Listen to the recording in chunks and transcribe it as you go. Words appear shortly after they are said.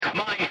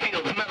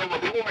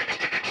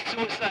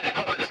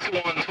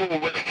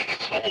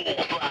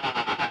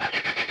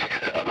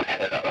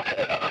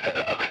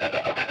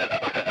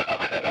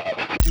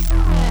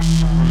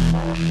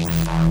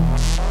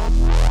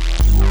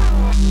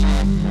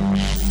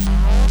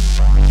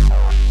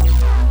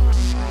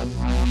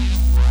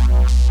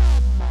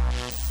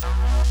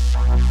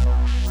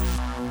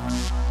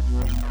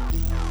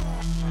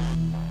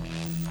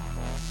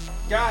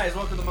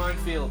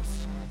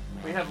Minefields.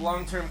 We have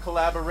long-term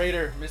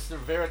collaborator, Mr.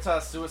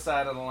 Veritas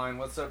Suicide on the line.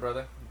 What's up,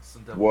 brother?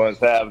 What's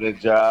happening,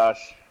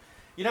 Josh?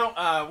 You know,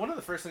 one of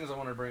the first things I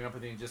want to bring up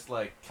with you, just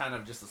like kind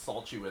of just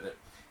assault you with it,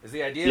 is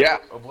the idea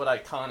of what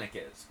iconic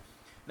is.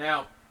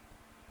 Now,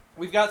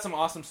 we've got some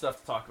awesome stuff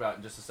to talk about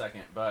in just a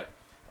second, but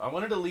I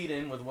wanted to lead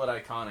in with what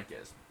iconic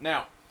is.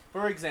 Now,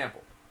 for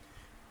example,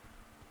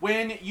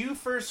 when you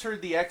first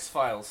heard the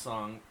X-Files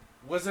song,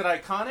 was it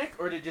iconic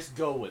or did it just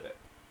go with it?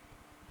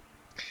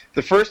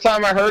 The first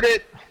time I heard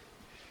it,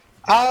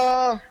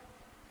 I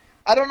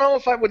don't know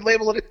if I would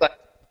label it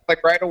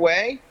like right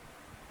away,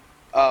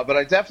 but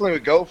I definitely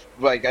would go,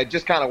 I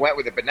just kind of went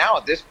with it. But now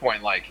at this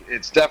point,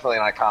 it's definitely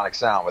an iconic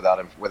sound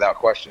without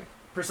question.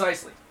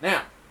 Precisely.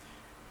 Now,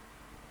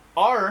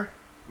 our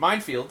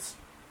Minefields,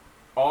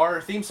 our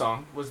theme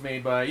song was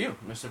made by you,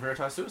 Mr.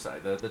 Veritas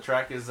Suicide. The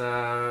track is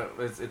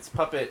it's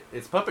Puppet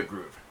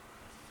Groove.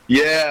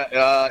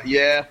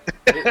 Yeah.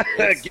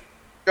 It's Get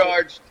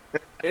charged.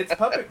 It's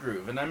Puppet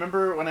Groove, and I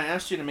remember when I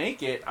asked you to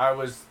make it, I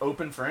was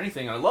open for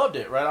anything. I loved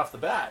it right off the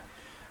bat.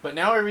 But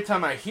now every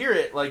time I hear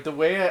it, the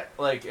way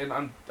and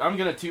I'm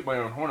gonna toot my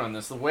own horn on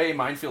this. The way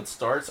Minefield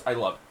starts, I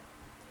love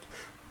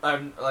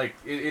it.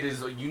 It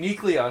is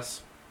uniquely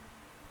us.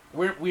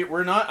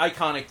 We're not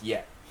iconic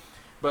yet,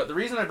 but the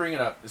reason I bring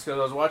it up is because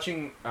I was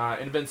watching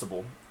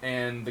Invincible,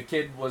 and the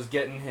kid was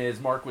getting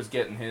Mark was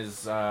getting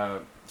his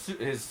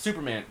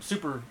superhuman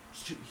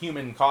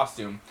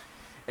costume.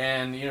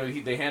 And,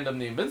 they hand him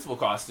the Invincible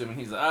costume, and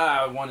he's like,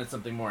 I wanted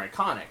something more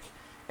iconic.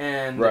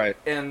 And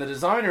and the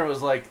designer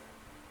was like,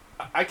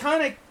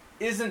 iconic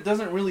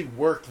doesn't really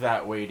work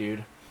that way,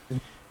 dude.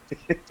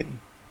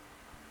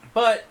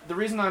 But the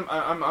reason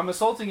I'm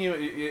assaulting you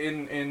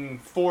in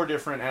four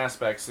different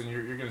aspects, and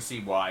you're going to see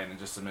why in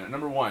just a minute.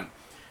 Number one,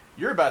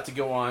 you're about to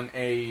go on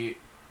in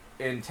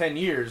 10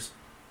 years,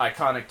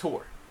 iconic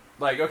tour.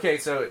 Okay,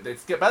 so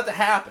it's about to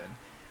happen,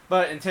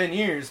 but in 10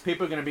 years,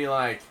 people are going to be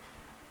like,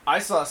 I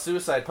saw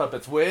Suicide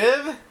Puppets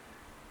with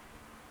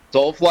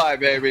Soulfly,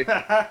 baby.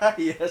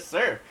 Yes,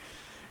 sir.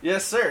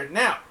 Yes, sir.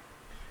 Now,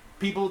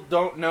 people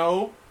don't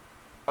know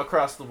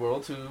across the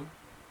world who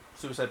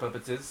Suicide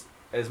Puppets is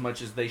as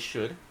much as they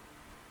should.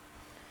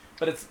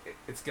 But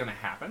it's going to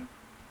happen.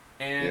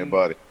 And yeah,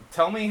 buddy.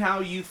 Tell me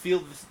how you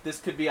feel this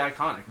could be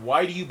iconic.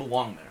 Why do you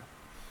belong there?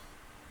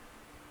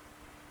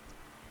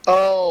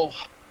 Oh,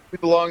 we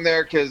belong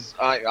there because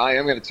I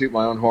am going to toot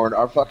my own horn.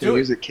 Our fucking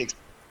music kicks,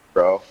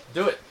 bro.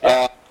 Do it.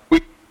 Yeah.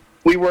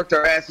 We worked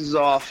our asses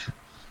off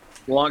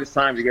the longest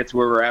time to get to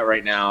where we're at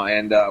right now.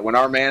 And when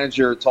our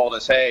manager told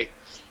us, hey,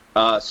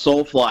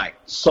 Soulfly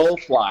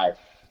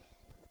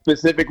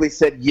specifically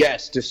said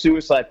yes to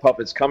Suicide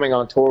Puppets coming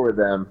on tour with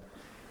them,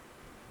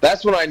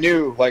 that's when I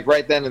knew,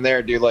 right then and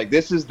there, dude,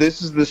 this is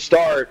the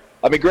start.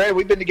 I mean, granted,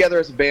 we've been together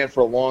as a band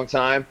for a long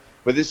time,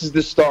 but this is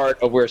the start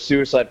of where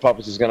Suicide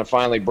Puppets is going to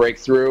finally break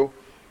through,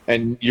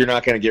 and you're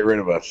not going to get rid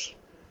of us.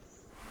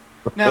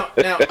 Now,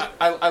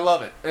 I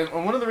love it.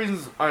 And one of the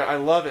reasons I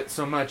love it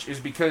so much is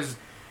because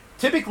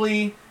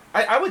typically,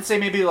 I would say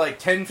maybe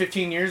 10,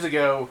 15 years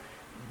ago,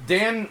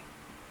 Dan,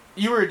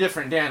 you were a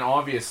different Dan,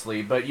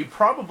 obviously, but you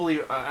probably,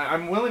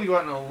 I'm willing to go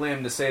out on a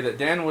limb to say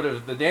that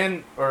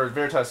or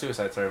Veritas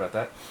Suicide, sorry about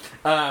that,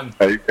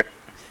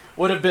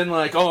 would have been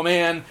oh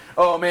man,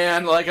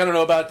 I don't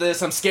know about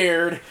this, I'm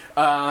scared,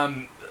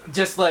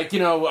 just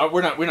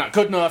we're not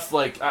good enough,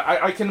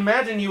 I can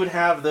imagine you would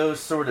have those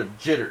sort of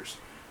jitters.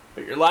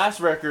 But your last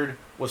record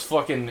was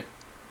fucking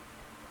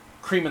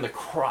cream of the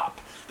crop.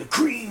 The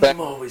cream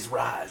always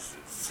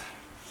rises.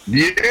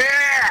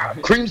 Yeah!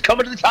 Cream's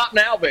coming to the top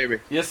now, baby.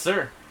 Yes,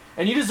 sir.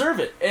 And you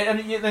deserve it.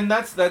 And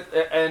that's that,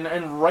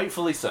 and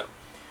rightfully so.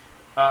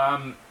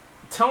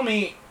 Tell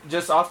me,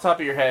 just off the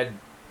top of your head,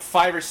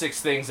 5 or 6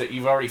 things that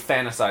you've already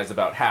fantasized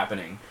about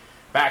happening,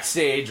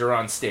 backstage or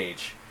on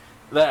stage.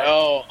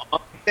 On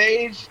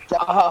stage?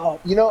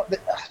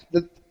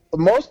 The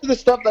most of the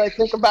stuff that I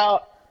think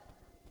about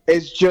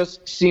is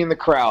just seeing the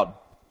crowd,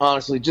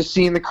 honestly. Just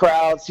seeing the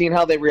crowd, seeing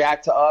how they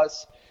react to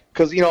us.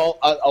 Because,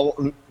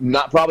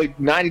 not probably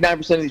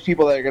 99% of these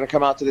people that are going to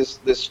come out to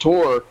this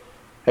tour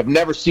have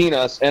never seen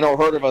us and or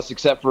heard of us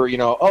except for,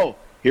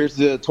 here's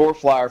the tour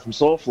flyer from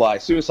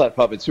Soulfly, Suicide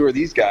Puppets. Who are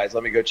these guys?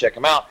 Let me go check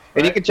them out.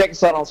 And you can check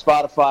us out on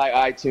Spotify,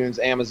 iTunes,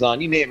 Amazon,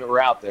 you name it,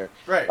 we're out there.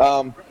 Right.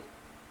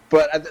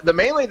 But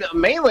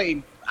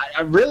mainly,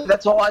 I really,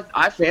 that's all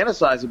I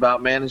fantasize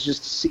about, man, is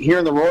just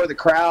hearing the roar of the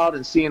crowd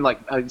and seeing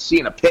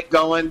a pit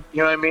going, you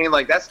know what I mean?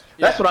 That's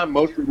what I'm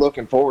mostly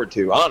looking forward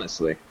to,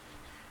 honestly.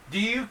 Do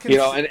you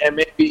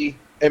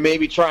and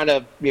maybe trying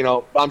to,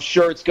 I'm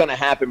sure it's going to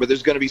happen, but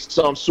there's going to be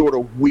some sort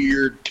of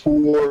weird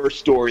tour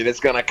story that's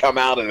going to come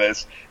out of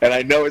this, and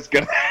I know it's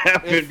going to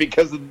happen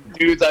because of the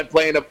dudes I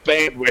play in a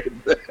band with.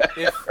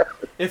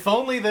 If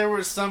only there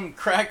was some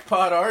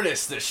crackpot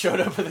artist that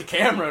showed up with a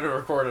camera to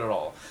record it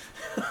all.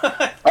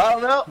 I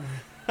don't know.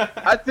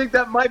 I think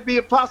that might be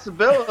a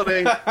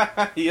possibility.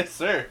 Yes,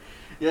 sir.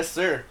 Yes,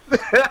 sir.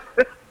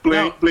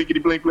 Blink,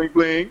 blinkety, blink, blink,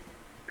 blink.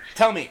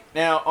 Tell me,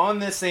 now, on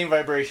this same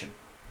vibration,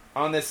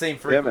 on this same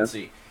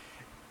frequency,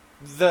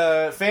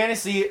 the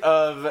fantasy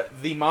of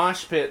the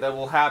mosh pit that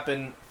will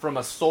happen from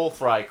a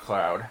Soulfly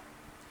crowd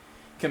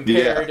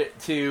compared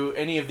to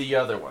any of the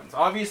other ones.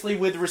 Obviously,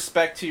 with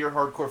respect to your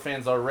hardcore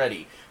fans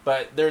already,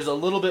 but there's a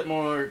little bit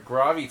more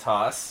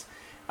gravitas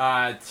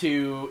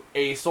to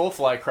a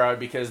Soulfly crowd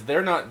because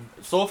they're not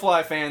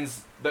Soulfly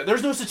fans.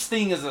 There's no such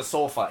thing as a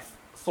Soulfly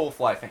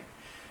fan.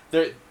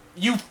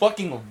 You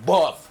fucking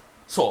love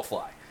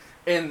Soulfly,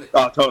 and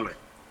totally.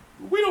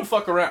 We don't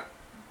fuck around.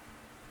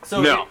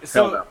 So no,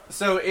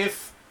 so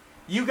if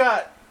you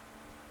got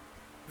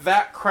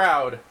that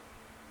crowd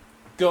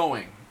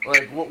going,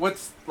 like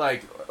what's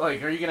like are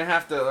you gonna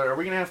have to? Are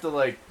we gonna have to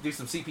like do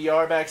some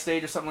CPR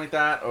backstage or something like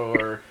that,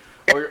 or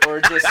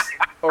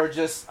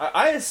just?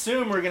 I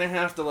assume we're gonna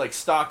have to like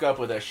stock up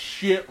with a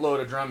shitload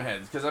of drum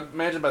heads because I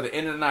imagine by the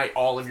end of the night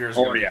all of yours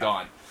are gonna be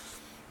gone.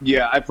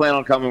 Yeah, I plan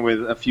on coming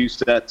with a few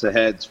sets of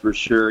heads for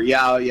sure.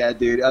 Yeah,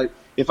 dude.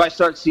 If I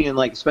start seeing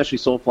like especially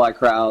Soulfly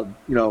crowd,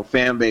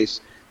 fan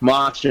base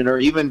moshing or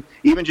even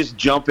just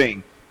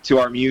jumping to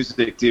our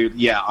music, dude.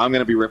 Yeah, I'm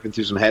gonna be ripping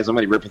through some heads. I'm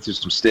gonna be ripping through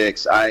some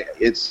sticks.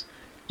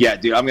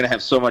 Dude. I'm gonna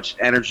have so much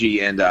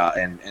energy and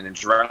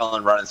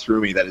adrenaline running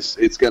through me that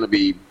it's gonna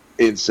be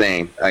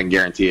insane. I can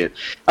guarantee it.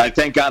 I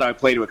thank God I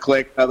play to a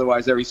click.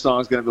 Otherwise, every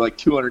song's gonna be like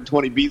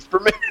 220 beats per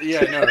minute.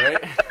 Yeah, I know,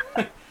 right?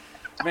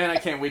 Man, I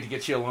can't wait to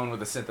get you alone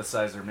with a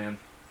synthesizer, man.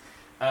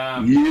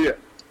 Yeah.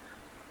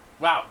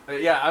 Wow.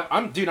 Yeah,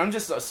 I'm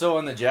just so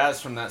on the jazz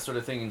from that sort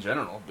of thing in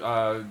general.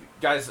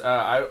 Guys,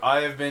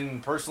 I have been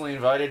personally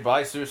invited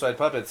by Suicide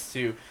Puppets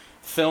to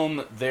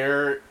film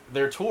their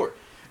tour.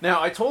 Now,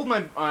 I told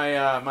my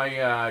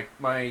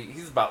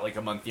he's about like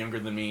a month younger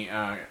than me,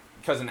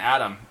 cousin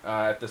Adam,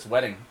 at this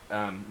wedding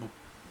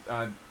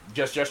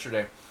just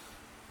yesterday,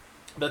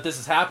 that this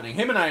is happening.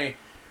 Him and I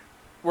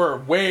were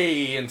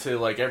way into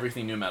like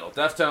everything nu metal,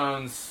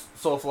 Deftones,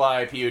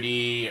 Soulfly,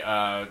 POD,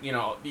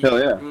 Hell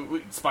yeah.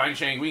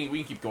 Spineshank. We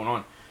can keep going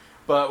on.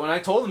 But when I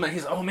told him that,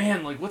 he's oh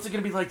man, like what's it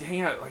gonna be like to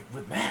hang out like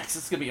with Max?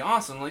 It's gonna be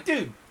awesome. I'm like,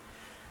 dude,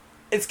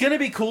 it's gonna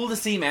be cool to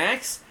see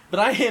Max, but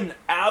I am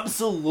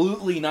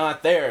absolutely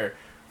not there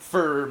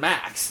for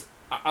Max.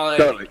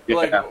 Totally. Yeah.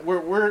 Like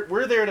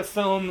we're there to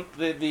film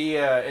the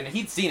and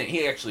he'd seen it.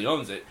 He actually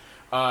owns it.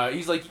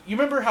 He's like, you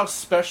remember how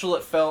special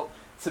it felt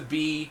to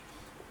be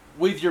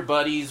with your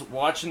buddies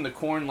watching the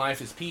Korn Life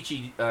is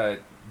Peachy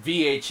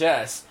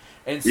VHS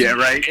and see,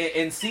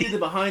 and see the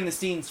behind the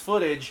scenes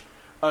footage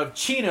of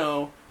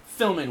Chino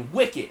filming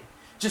Wicked,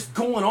 just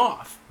going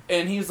off.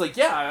 And he was like,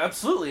 yeah,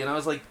 absolutely. And I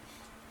was like,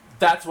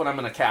 that's what I'm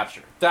going to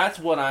capture. That's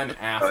what I'm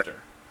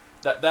after.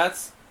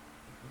 That's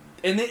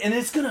and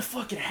it's going to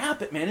fucking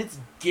happen, man. It's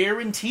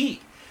guaranteed.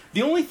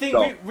 The only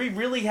thing we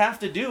really have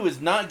to do is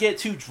not get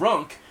too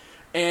drunk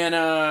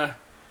and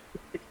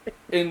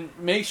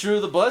make sure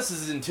the bus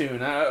is in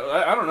tune.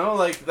 I don't know,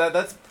 like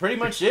that's pretty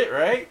much it,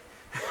 right?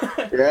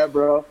 Yeah,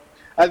 bro.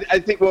 I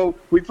think,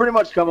 we pretty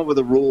much come up with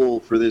a rule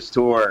for this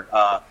tour.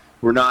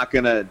 We're not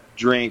going to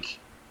drink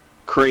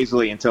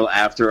crazily until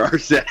after our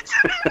set.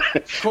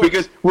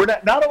 Because we're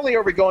not only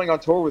are we going on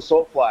tour with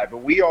Soulfly, but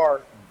we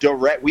are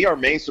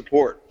main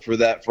support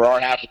for our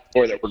half of the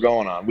tour that we're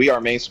going on. We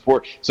are main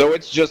support. So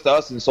it's just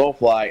us and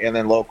Soulfly and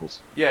then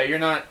locals. Yeah, you're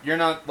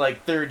not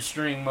like third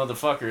string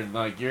motherfucker.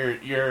 Like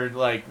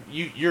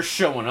you're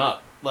showing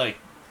up. Like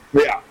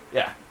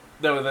yeah.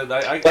 No,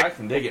 I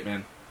can dig it,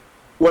 man.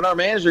 When our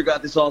manager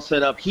got this all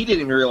set up, he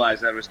didn't even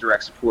realize that it was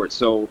direct support.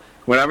 So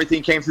when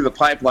everything came through the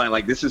pipeline,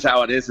 like, this is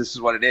how it is, this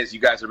is what it is, you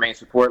guys are main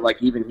support, like,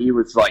 even he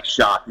was, like,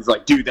 shocked. He's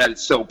like, dude, that is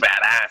so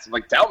badass. I'm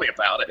like, tell me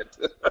about it.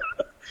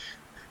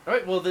 All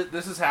right, well,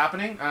 this is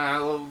happening.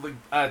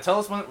 Tell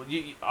us when,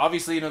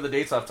 obviously you know the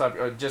dates off top,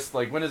 just,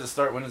 like, when does it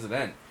start, when does it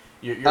end?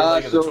 Your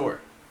leg of the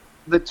tour.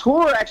 The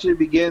tour actually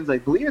begins, I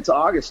believe it's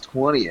August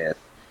 20th,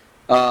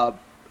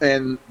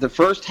 and the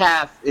first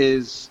half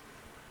is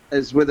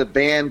with a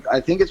band.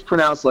 I think it's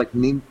pronounced like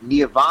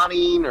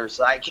Niavanin or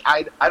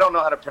I don't know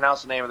how to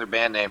pronounce the name of their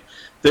band name.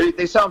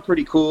 They sound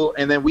pretty cool.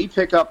 And then we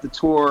pick up the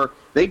tour.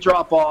 They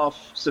drop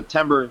off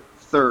September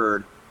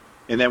 3rd,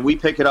 and then we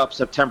pick it up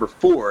September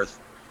 4th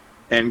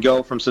and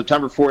go from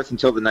September 4th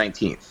until the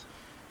 19th.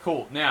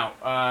 Cool.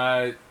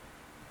 Now,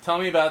 tell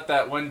me about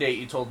that one date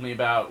you told me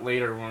about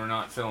later when we're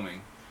not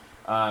filming.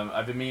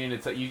 I've been meaning to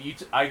tell you.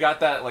 I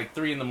got that like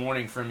 3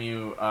 a.m. from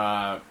you,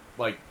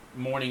 like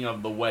morning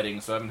of the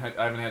wedding, so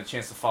I haven't had a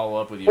chance to follow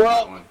up with you on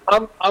that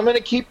one. I'm going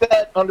to keep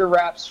that under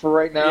wraps for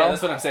right now. Yeah,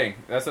 that's what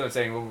I'm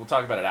saying. We'll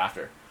talk about it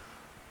after.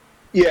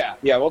 Yeah,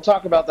 we'll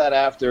talk about that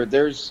after.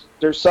 There's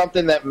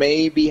something that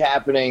may be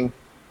happening,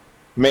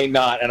 may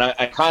not, and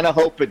I kind of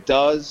hope it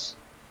does,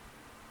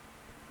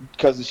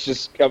 because it's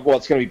just, well,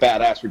 it's going to be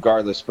badass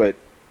regardless, but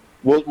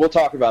we'll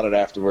talk about it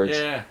afterwards.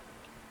 Yeah.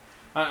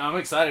 I'm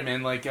excited,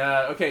 man. Like,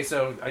 okay,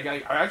 so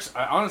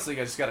I honestly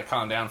just got to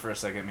calm down for a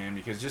second, man,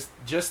 because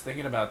just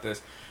thinking about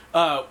this,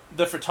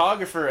 the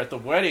photographer at the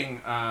wedding,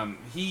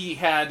 he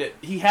had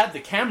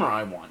the camera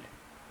I wanted.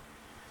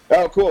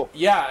 Oh, cool.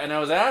 Yeah, and I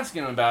was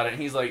asking him about it,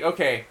 and he's like,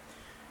 okay,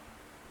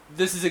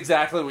 this is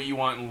exactly what you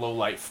want in low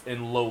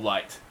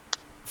light.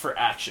 for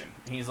action.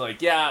 He's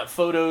like, yeah,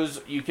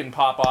 photos you can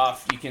pop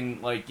off, you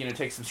can like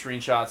take some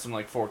screenshots in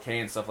like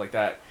 4K and stuff like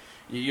that.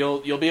 You'll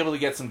be able to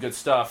get some good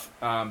stuff,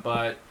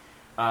 but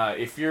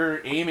if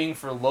you're aiming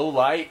for low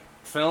light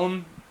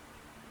film,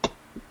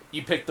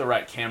 you picked the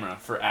right camera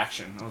for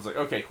action. I was like,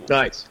 okay, cool.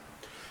 Nice.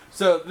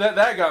 So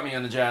that got me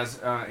on the Jazz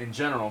in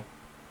general.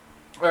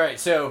 All right,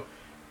 so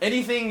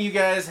anything you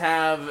guys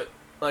have,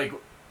 like,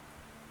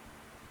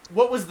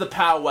 what was the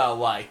powwow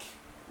like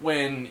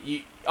when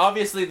you?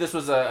 Obviously, this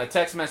was a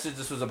text message.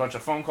 This was a bunch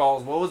of phone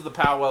calls. What was the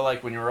powwow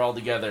like when you were all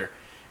together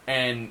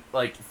and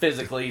like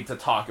physically to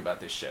talk about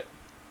this shit?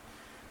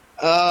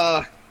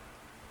 Believe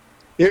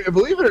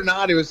it or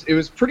not, it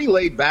was pretty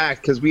laid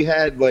back because we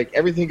had like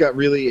everything got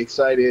really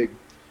excited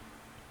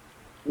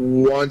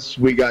once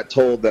we got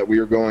told that we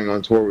were going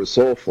on tour with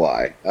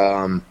Soulfly.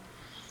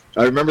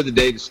 I remember the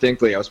day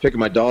distinctly. I was picking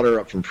my daughter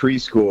up from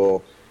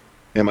preschool,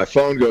 and my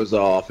phone goes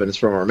off, and it's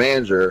from our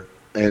manager,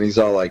 and he's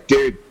all like,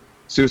 "Dude,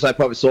 Suicide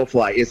Puppet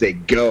Soulfly is a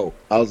go."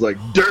 I was like,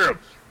 "Damn."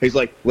 He's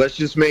like, "Let's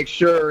just make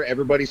sure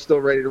everybody's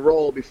still ready to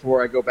roll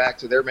before I go back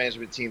to their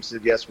management team."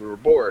 Said, "Yes, we were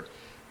bored."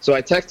 So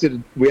I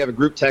texted. We have a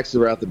group text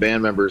throughout the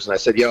band members, and I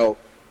said, "Yo,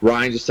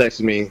 Ryan just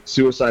texted me.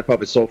 Suicide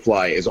Puppet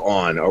Soulfly is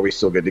on. Are we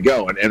still good to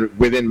go?" And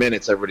within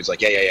minutes, everybody's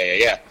like,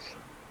 "Yeah."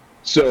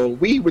 So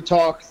we would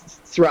talk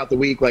throughout the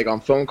week, like on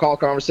phone call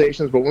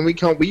conversations. But when we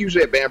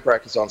usually have band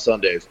practice on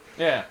Sundays.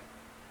 Yeah.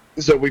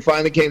 So we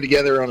finally came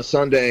together on a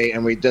Sunday,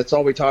 and that's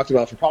all we talked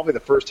about for probably the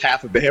first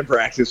half of band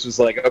practice was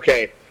like,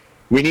 okay,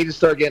 we need to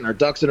start getting our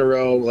ducks in a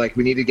row. Like,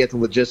 we need to get the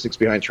logistics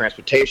behind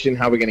transportation,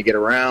 how are we going to get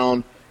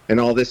around, and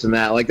all this and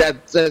that. Like,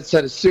 that's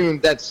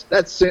assumed that's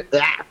it.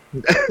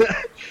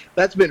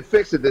 That's been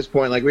fixed at this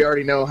point. Like, we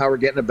already know how we're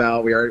getting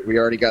about. We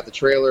already got the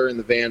trailer and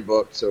the van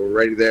booked, so we're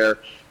ready there.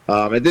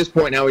 At this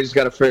point now, we just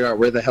got to figure out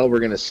where the hell we're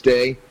going to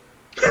stay.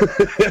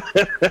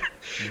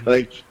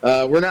 Like,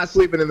 we're not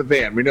sleeping in the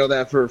van. We know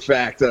that for a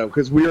fact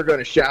because we are going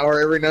to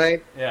shower every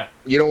night. Yeah.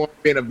 You don't want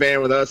to be in a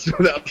van with us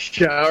without a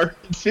shower.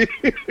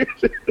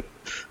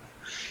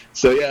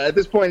 So, yeah, at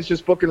this point, it's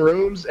just booking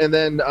rooms. And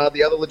then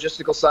the other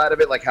logistical side of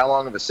it, like how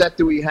long of a set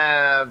do we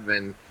have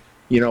and,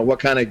 what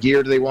kind of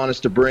gear do they want us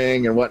to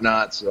bring and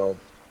whatnot. So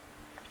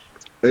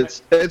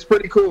it's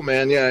pretty cool,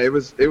 man. Yeah, it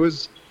was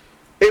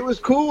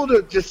cool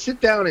to just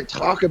sit down and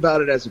talk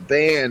about it as a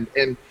band.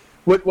 And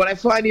what I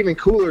find even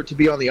cooler to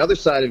be on the other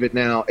side of it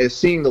now is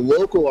seeing the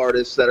local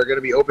artists that are going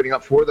to be opening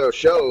up for those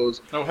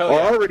shows are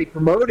already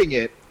promoting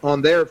it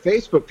on their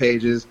Facebook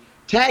pages,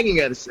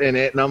 tagging us in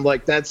it, and I'm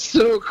like, that's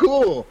so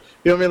cool.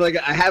 You know what I mean? Like,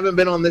 I haven't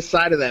been on this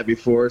side of that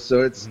before,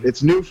 so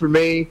it's new for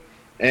me,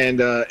 and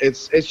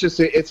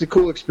it's a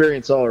cool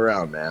experience all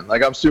around, man.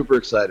 Like, I'm super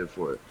excited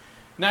for it.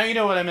 Now you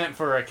know what I meant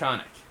for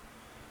Iconic.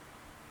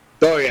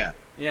 Oh, yeah.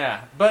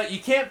 Yeah, but you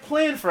can't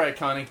plan for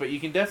Iconic, but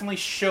you can definitely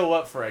show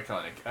up for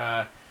Iconic.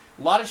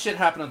 A lot of shit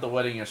happened at the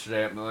wedding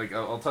yesterday. Like,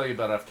 I'll tell you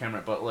about it off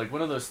camera, but like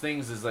one of those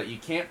things is that you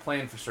can't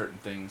plan for certain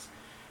things,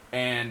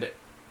 and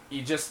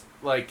you just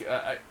like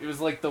it was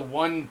like the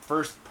one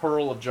first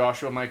pearl of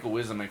Joshua Michael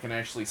wisdom I can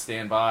actually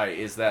stand by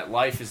is that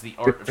life is the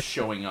art of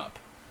showing up.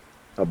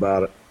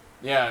 About it.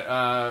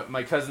 Yeah,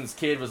 my cousin's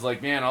kid was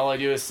like, man, all I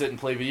do is sit and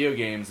play video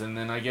games, and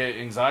then I get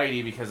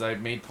anxiety because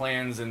I've made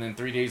plans, and then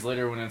 3 days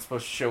later when I'm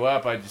supposed to show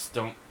up, I just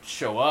don't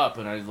show up,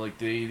 and I like,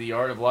 the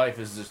art of life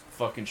is just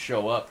fucking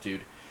show up,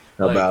 dude.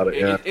 Like, about it,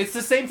 yeah. It's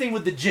the same thing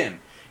with the gym.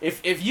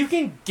 If you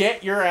can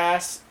get your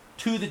ass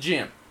to the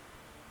gym,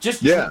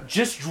 just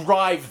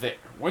drive there.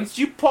 Once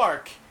you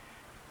park,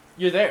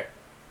 you're there.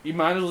 You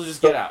might as well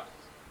just get out.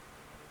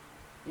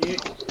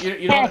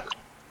 You don't...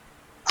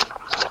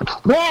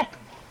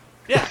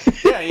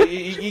 Yeah,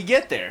 you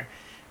get there.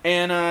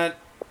 And,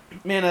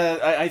 man,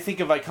 I think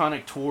of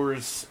iconic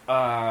tours,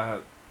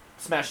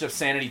 Smashed Up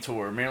Sanity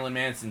Tour, Marilyn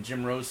Manson,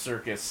 Jim Rose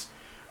Circus,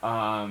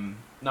 9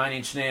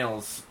 Inch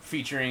Nails,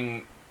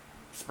 featuring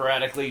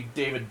sporadically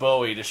David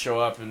Bowie to show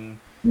up and...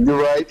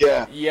 You're right,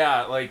 yeah.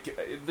 Yeah, like,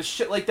 the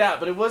shit like that,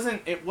 but it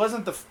wasn't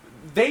the...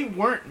 They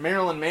weren't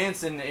Marilyn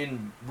Manson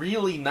and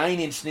really 9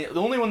 Inch Nails.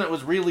 The only one that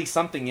was really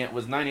something yet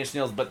was 9 Inch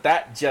Nails, but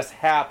that just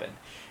happened.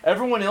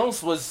 Everyone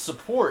else was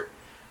support.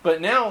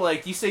 But now,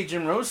 like, you say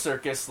Jim Rose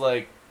Circus,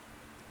 like,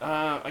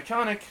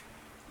 iconic,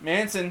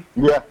 Manson.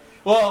 Yeah.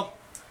 Well,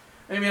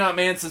 maybe not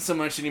Manson so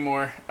much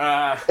anymore.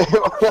 Well,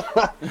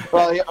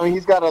 I mean,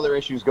 he's got other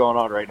issues going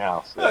on right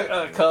now. So.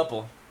 A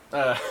couple.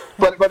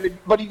 But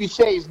if you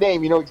say his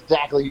name, you know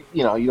exactly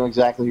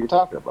who you're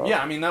talking about.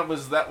 Yeah, I mean, that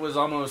was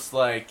almost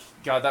like,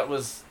 God, that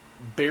was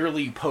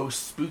barely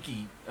post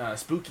Spooky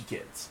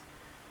Kids.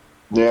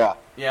 Yeah.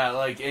 Yeah,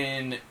 like,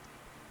 and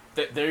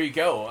there you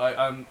go.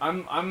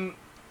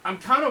 I'm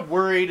kind of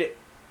worried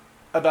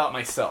about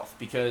myself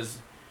because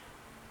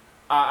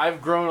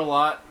I've grown a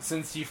lot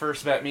since you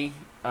first met me,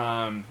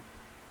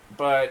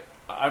 but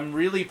I'm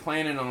really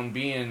planning on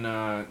being.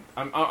 I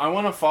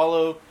want to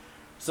follow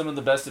some of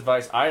the best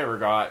advice I ever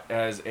got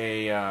as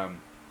an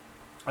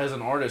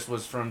artist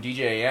was from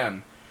DJ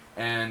AM,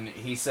 and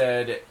he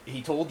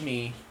told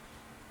me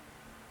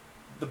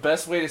the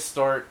best way to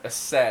start a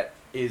set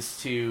is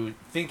to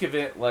think of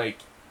it like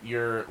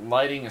you're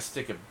lighting a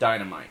stick of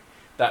dynamite.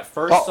 That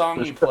first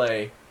song you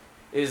play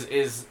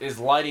is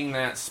lighting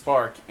that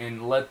spark,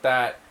 and let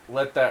that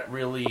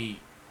really,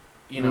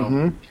 be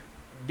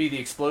the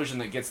explosion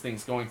that gets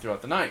things going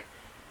throughout the night.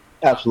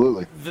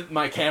 Absolutely.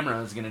 My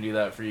camera is going to do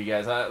that for you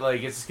guys.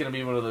 It's just going to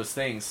be one of those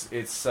things.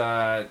 It's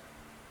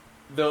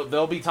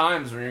there'll be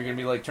times when you're going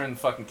to be like, turn the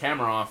fucking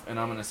camera off, and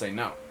I'm going to say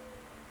no.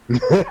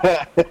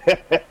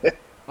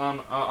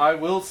 I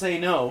will say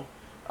no,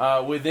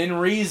 within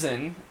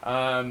reason.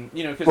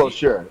 Because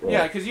sure.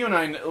 Yeah, because you and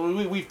I,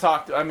 we've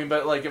talked. I mean,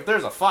 but like, if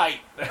there's a fight,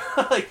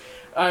 like,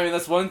 I mean,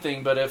 that's one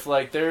thing. But if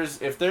like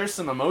there's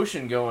some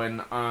emotion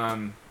going,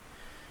 man,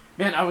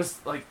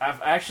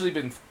 I've actually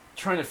been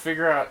trying to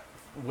figure out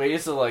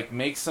ways to like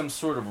make some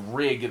sort of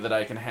rig that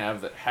I can have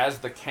that has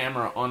the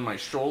camera on my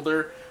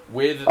shoulder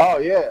with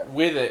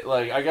with it.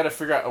 Like, I got to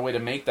figure out a way to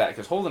make that,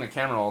 because holding a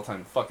camera all the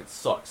time fucking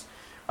sucks.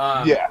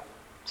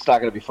 It's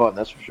not going to be fun,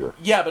 that's for sure.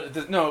 Yeah, but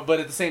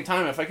at the same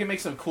time, if I can make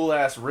some cool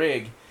ass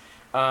rig,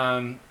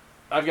 I've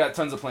got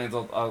tons of plans.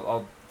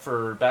 I'll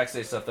for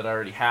backstage stuff that I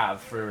already have,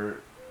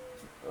 for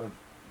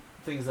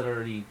things that I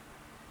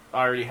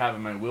already have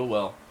in my wheel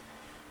well.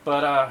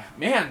 But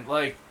man,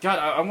 like, God,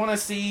 I want to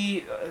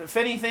see, if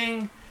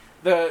anything,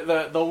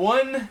 the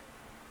one.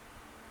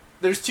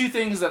 There's two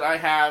things that I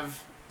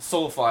have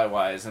Soulfly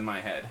wise in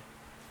my head,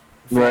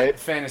 right?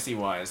 Fantasy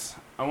wise,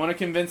 I want to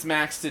convince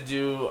Max to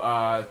do,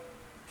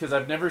 because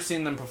I've never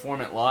seen them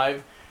perform it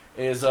live,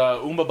 is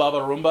Oomba Baba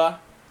Roomba.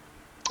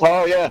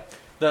 Oh yeah,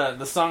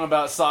 the song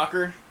about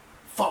soccer.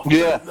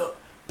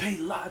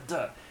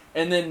 Pelada.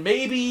 And then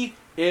maybe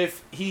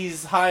if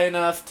he's high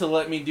enough to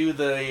let me do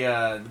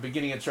the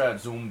beginning of trap,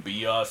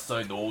 Zumbia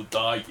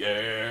Saidota,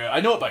 yeah.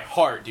 I know it by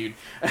heart, dude.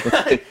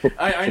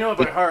 I know it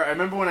by heart. I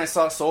remember when I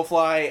saw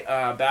Soulfly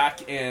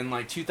back in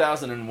like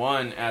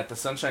 2001 at the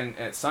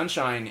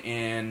Sunshine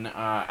in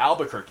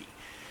Albuquerque,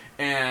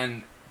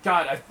 and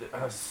God,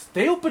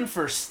 they opened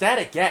for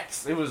Static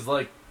X. It was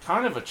like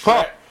kind of a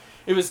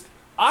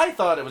I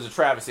thought it was a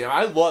travesty.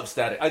 I loved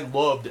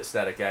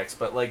Static X,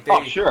 but like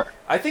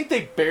I think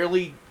they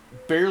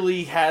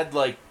barely had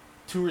like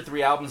 2 or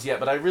 3 albums yet,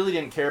 but I really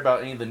didn't care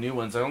about any of the new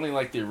ones. I only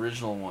liked the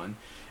original one.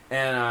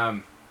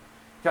 And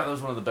God, that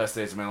was one of the best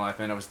days of my life,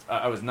 man.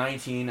 I was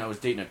 19. I was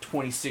dating a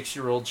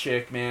 26-year-old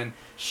chick, man.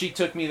 She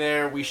took me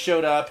there. We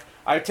showed up.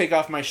 I take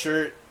off my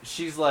shirt.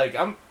 She's like,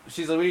 what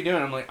are you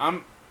doing? I'm like,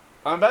 I'm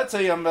about to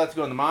tell you I'm about to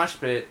go in the mosh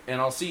pit,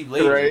 and I'll see you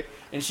later. Right.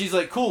 And she's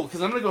like, cool,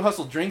 because I'm going to go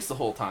hustle drinks the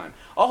whole time.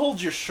 I'll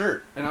hold your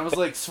shirt. And I was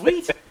like,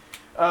 sweet.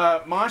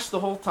 Mosh the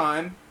whole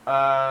time.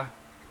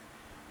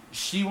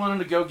 She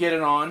wanted to go get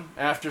it on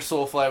after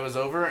Soulfly was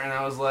over, and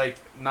I was like,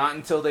 not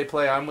until they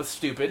play I'm With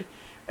Stupid.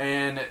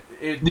 And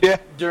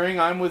during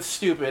I'm With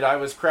Stupid, I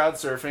was crowd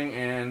surfing,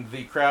 and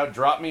the crowd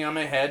dropped me on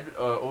my head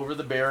over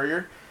the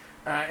barrier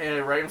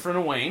right in front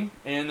of Wayne,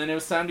 and then it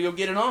was time to go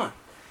get it on.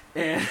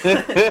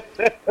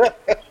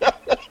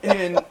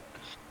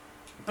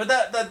 But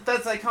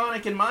that's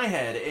iconic in my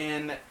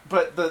head.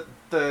 But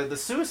the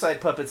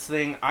Suicide Puppets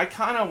thing, I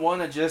kind of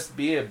want to just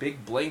be a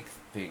big blank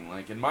thing.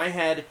 Like, in my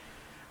head,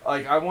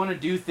 like, I want to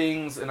do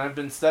things, and I've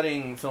been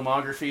studying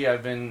filmography.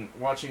 I've been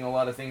watching a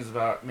lot of things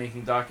about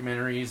making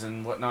documentaries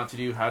and what not to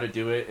do, how to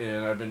do it,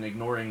 and I've been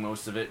ignoring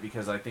most of it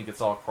because I think it's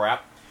all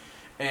crap.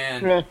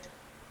 And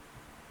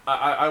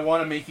I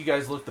want to make you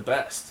guys look the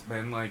best,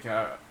 man. Like,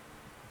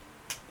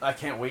 I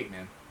can't wait,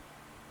 man.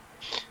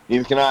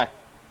 Neither can I.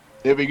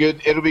 It'll be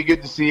good. It'll be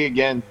good to see you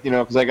again,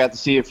 because I got to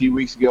see you a few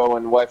weeks ago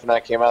when the wife and I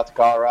came out to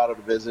Colorado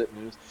to visit.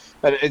 And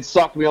it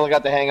sucked. We only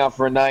got to hang out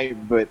for a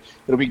night, but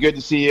it'll be good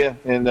to see you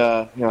and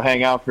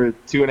hang out for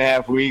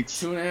 2.5 weeks.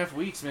 2.5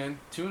 weeks, man.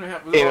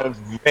 2.5. In a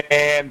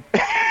van.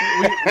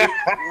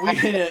 we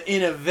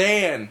in a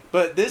van,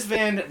 but this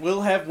van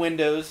will have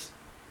windows,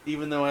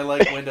 even though I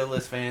like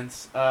windowless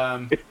vans.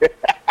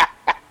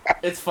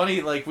 It's funny,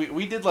 like,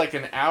 we did like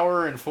an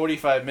hour and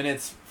 45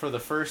 minutes for the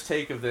first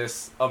take of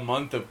this a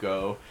month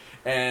ago,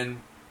 and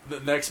the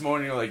next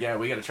morning you're like, yeah,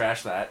 we gotta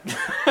trash that.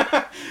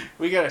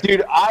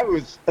 Dude, I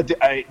was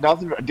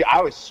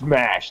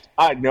smashed.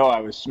 I know I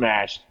was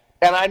smashed.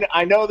 And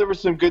I know there was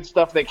some good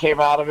stuff that came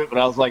out of it, but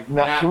I was like,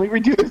 can we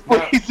redo this,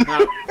 please?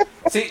 No.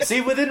 See,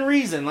 within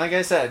reason, like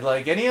I said,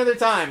 like any other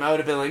time, I would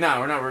have been like,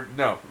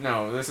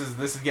 no, this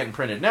is getting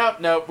printed.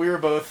 Nope, we were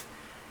both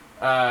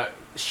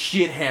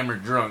shit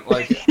hammered drunk.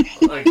 Like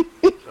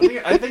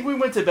I think we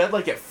went to bed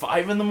like at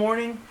 5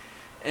 a.m.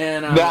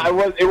 And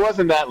it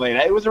wasn't that late.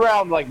 It was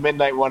around like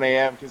midnight, 1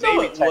 a.m. Because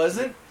Amy texted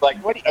wasn't.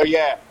 Like, what? Oh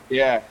yeah.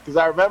 Because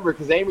I remember,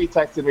 because Amy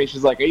texted me.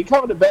 She's like, "Are you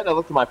coming to bed?" And I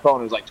looked at my phone.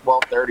 It was like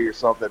 12:30 or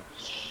something.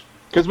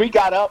 Because we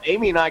got up.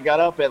 Amy and I got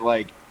up at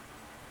like,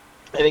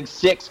 I think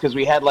 6, because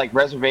we had like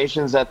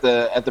reservations at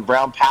the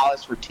Brown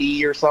Palace for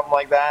tea or something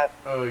like that.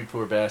 Oh, you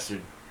poor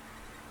bastard.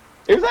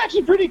 It was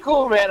actually pretty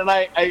cool, man. And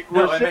I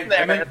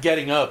meant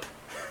getting up.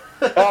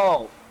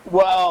 Oh,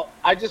 well,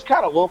 I just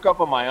kind of woke up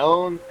on my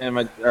own,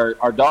 and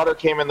our daughter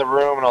came in the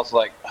room, and I was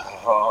like,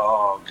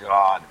 oh,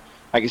 God.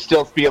 I can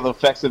still feel the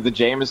effects of the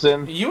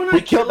Jameson. You and I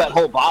we killed that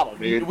whole bottle,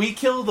 dude. We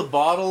killed the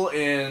bottle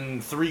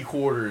in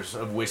 3/4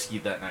 of whiskey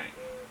that night.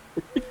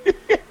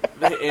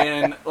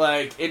 And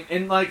like,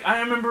 I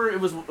remember it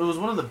was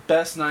one of the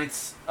best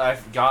nights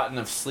I've gotten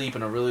of sleep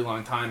in a really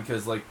long time.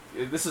 Because like,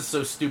 this is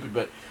so stupid,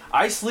 but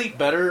I sleep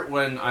better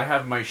when I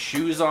have my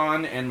shoes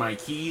on and my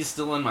keys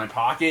still in my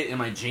pocket and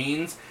my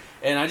jeans.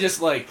 And I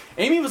just like,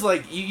 Amy was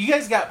like, you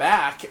guys got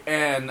back,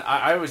 and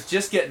I was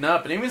just getting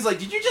up, and Amy was like,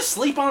 did you just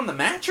sleep on the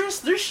mattress?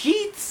 There's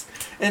sheets.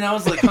 And I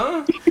was like,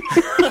 huh?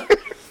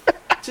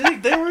 She's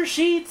like, there were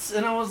sheets.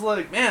 And I was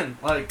like, man,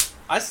 like,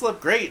 I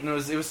slept great. And it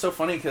was so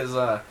funny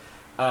because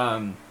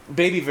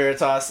Baby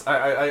Veritas,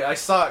 I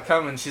saw it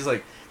coming. She's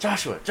like,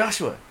 Joshua,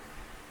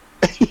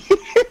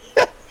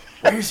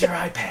 where's your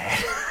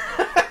iPad?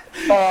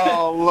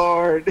 Oh,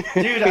 Lord.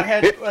 Dude, I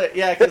had,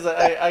 because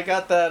I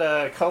got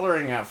that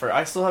coloring app for,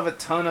 I still have a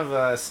ton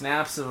of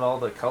snaps of all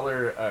the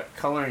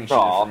coloring shit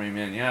for me,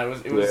 man. Yeah, it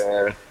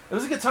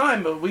was a good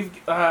time, but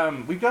we've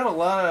got a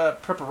lot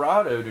of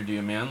preparado to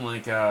do, man.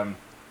 Like, I'm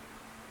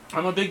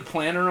a big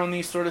planner on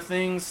these sort of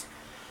things.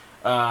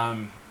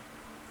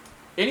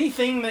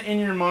 Anything that in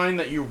your mind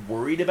that you're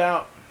worried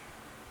about?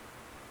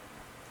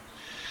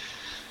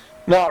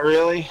 Not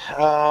really.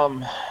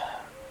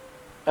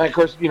 And of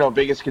course,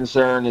 biggest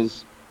concern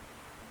is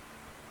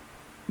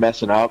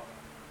messing up.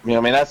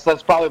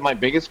 That's probably my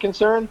biggest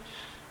concern,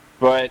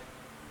 but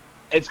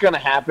it's going to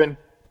happen.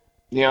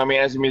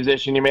 As a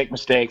musician, you make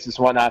mistakes and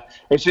whatnot.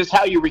 It's just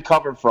how you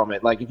recover from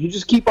it. Like, if you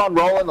just keep on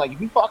rolling, like, if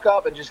you fuck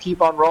up and just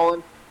keep on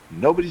rolling,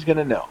 nobody's going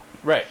to know.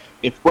 Right.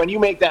 If when you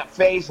make that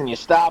face and you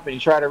stop and you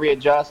try to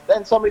readjust,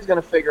 then somebody's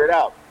going to figure it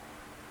out.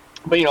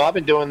 But, I've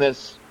been doing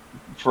this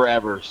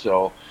forever,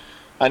 so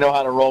I know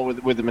how to roll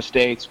with the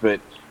mistakes,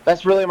 but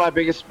that's really my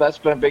biggest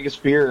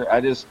fear. I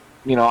just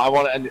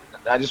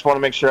want to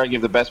make sure I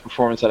give the best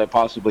performance that I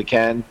possibly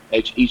can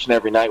each and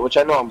every night, which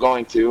I know I'm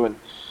going to.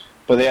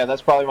 But yeah,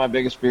 that's probably my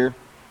biggest fear.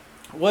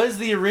 Was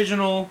the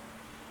original?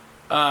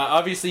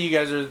 Obviously, you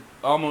guys are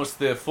almost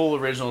the full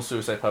original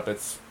Suicide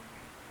Puppets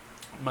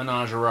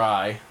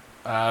menagerie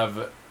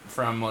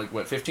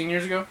from 15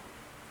 years ago.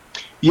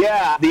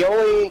 Yeah,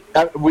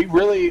 we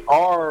really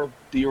are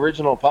the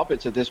original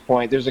Puppets at this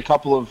point. There's a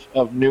couple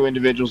of new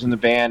individuals in the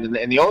band,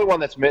 and the only one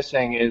that's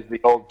missing is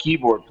the old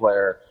keyboard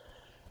player.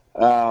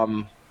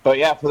 But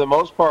yeah, for the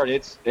most part,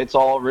 it's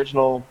all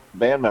original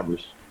band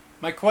members.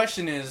 My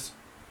question is,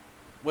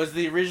 was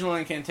the original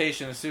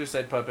incantation of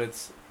Suicide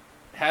Puppets,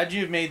 had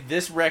you made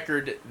this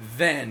record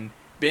then,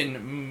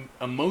 been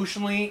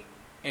emotionally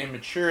and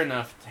mature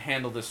enough to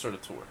handle this sort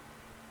of tour?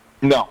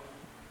 No.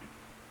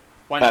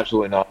 Why not?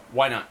 Absolutely not.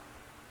 Why not?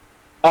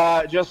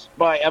 Just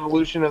by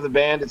evolution of the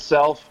band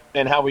itself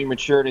and how we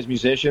matured as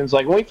musicians.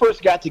 Like, when we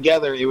first got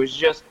together, it was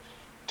just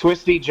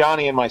Twisty,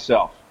 Johnny, and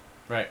myself.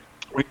 Right.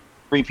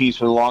 Three-piece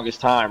for the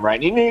longest time,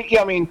 right?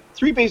 And,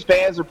 three-piece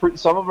bands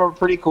some of them are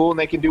pretty cool and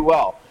they can do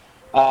well.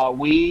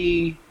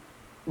 We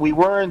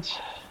weren't.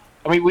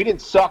 We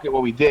didn't suck at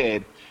what we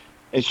did.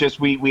 It's just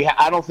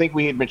I don't think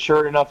we had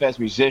matured enough as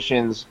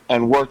musicians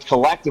and worked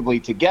collectively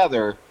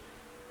together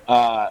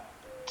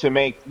to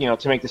make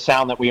the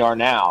sound that we are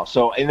now.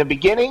 So in the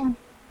beginning,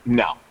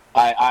 no,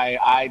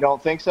 I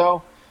don't think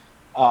so.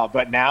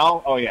 But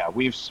now, oh yeah,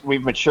 we've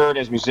matured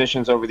as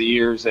musicians over the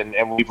years, and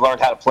we've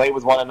learned how to play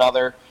with one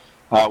another.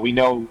 We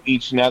know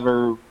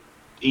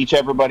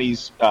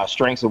everybody's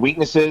strengths and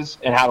weaknesses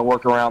and how to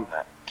work around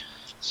that.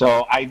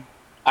 So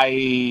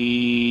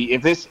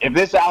if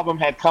this album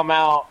had come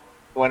out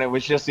when it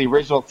was just the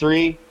original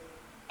three,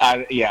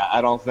 I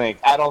don't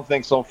think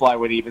Soulfly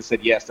would even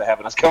said yes to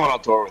having us coming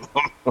on tour with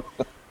them.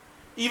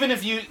 Even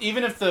if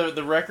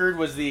the record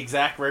was the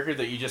exact record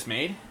that you just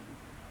made?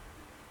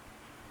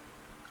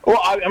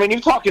 Well,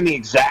 you're talking the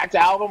exact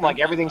album, like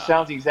everything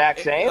sounds the exact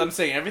same? I'm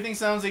saying everything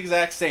sounds the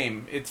exact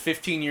same. It's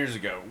 15 years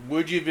ago.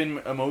 Would you have been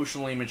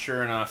emotionally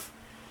mature enough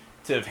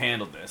to have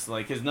handled this?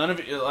 Like, because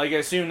I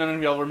assume none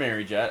of y'all were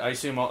married yet. I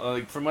assume,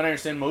 from what I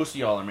understand, most of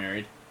y'all are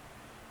married.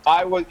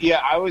 I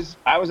was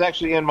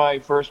actually in my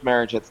first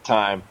marriage at the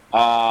time.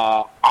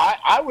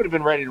 I would have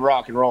been ready to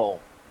rock and roll.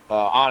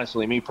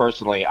 Honestly, me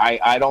personally,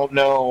 I don't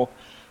know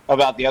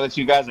about the other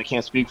two guys. I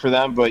can't speak for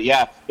them, but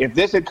yeah, if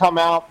this had come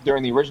out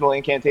during the original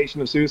incantation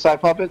of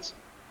Suicide Puppets,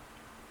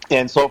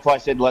 and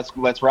Soulfly said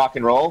let's rock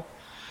and roll,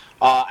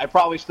 I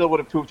probably still would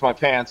have pooped my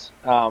pants.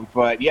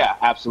 But yeah,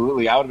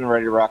 absolutely, I would have been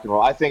ready to rock and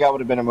roll. I think I would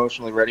have been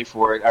emotionally ready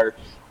for it,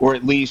 or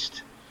at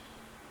least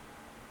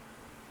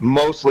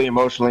mostly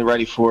emotionally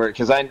ready for it,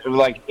 because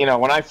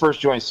when I first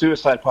joined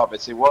Suicide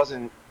Puppets, I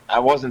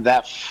wasn't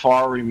that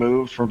far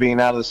removed from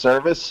being out of the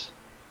service.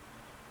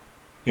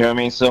 You know what I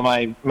mean? So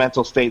my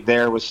mental state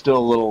there was still a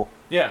little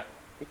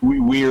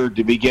weird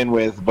to begin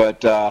with,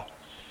 but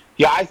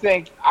I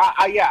think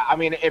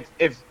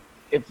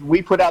if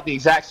we put out the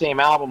exact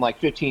same album like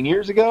 15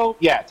 years ago,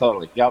 yeah,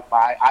 totally. Yep,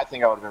 I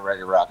think I would have been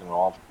ready to rock and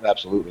roll.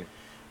 Absolutely.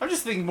 I'm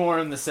just thinking more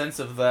in the sense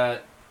of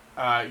that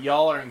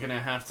y'all aren't going to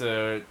have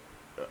to.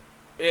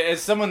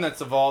 As someone that's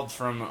evolved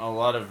from a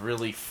lot of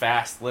really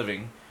fast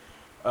living,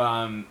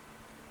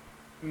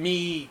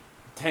 me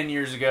 10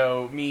 years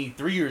ago, me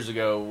 3 years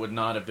ago, would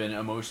not have been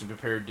emotionally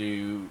prepared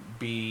to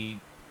be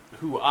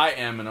who I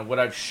am and what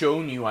I've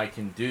shown you I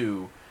can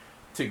do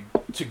to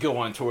go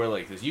on tour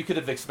like this. You could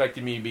have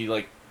expected me to be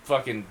like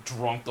fucking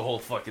drunk the whole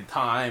fucking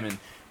time and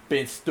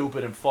being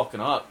stupid and fucking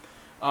up.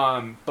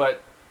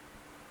 But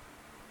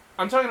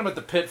I'm talking about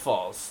the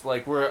pitfalls.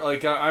 Like,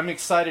 I'm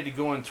excited to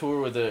go on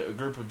tour with a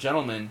group of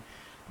gentlemen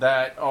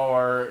that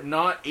are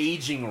not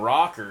aging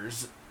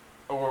rockers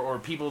or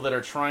people that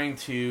are trying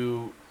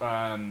to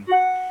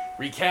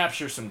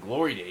recapture some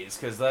glory days,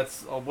 because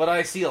that's what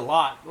I see a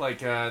lot. Like,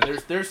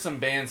 there's some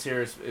bands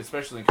here,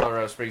 especially in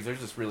Colorado Springs. There's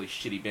this really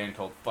shitty band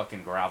called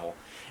fucking Gravel,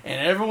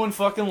 and everyone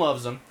fucking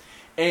loves them.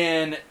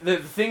 And the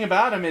thing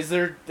about them is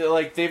they're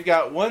like, they've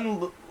got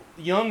one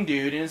young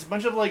dude and it's a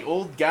bunch of like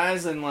old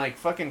guys in like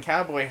fucking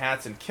cowboy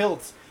hats and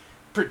kilts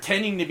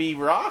pretending to be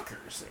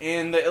rockers,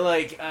 and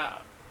their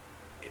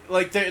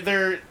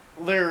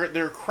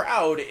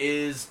crowd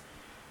is,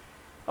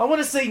 I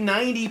want to say,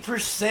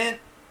 90%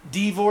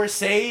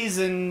 divorcees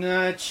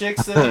and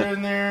chicks that are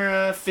in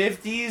their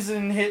 50s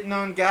and hitting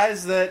on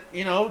guys that,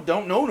 you know,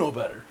 don't know no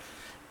better.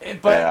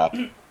 But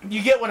yeah.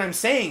 You get what I'm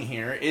saying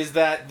here, is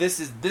that this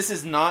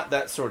is not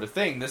that sort of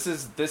thing. This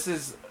is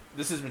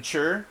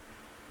mature.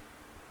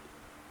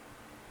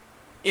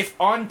 If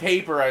on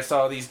paper I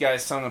saw these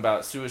guys sung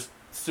about serial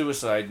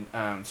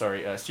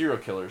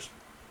killers,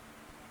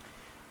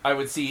 I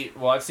would see,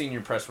 well, I've seen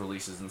your press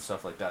releases and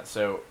stuff like that,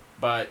 so,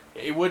 but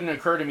it wouldn't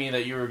occur to me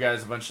that you were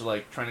guys a bunch of,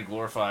 like, trying to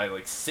glorify,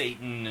 like,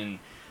 Satan and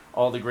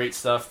all the great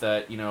stuff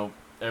that, you know,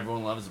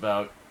 everyone loves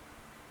about,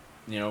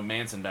 you know,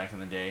 Manson back in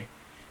the day.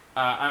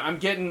 I'm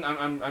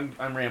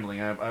rambling.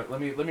 Let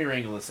me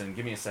wrangle this in.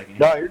 Give me a second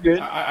here. No, you're good.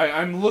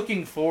 I'm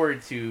looking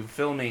forward to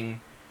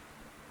filming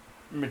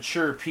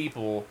mature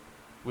people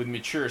with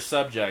mature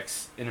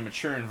subjects in a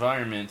mature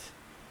environment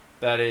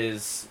that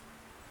is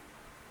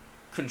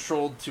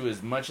controlled to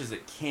as much as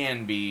it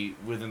can be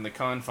within the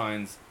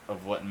confines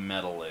of what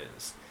metal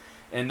is.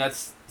 And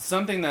that's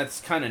something that's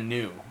kind of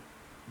new,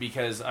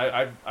 because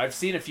I've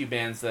seen a few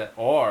bands that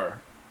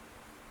are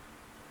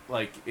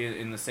like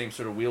in the same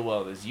sort of wheel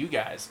well as you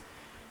guys,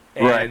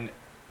 and right.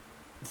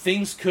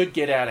 Things could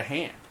get out of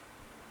hand.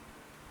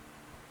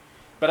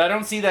 But I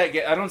don't see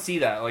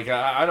that. Like,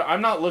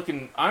 I'm not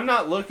looking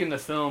to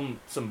film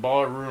some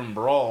ballroom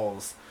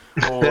brawls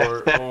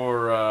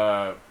or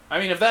I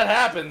mean, if that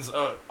happens,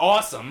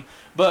 awesome.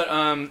 But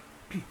I'm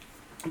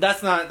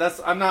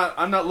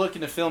not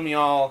looking to film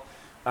y'all,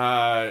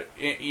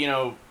 you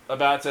know,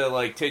 about to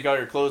like take all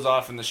your clothes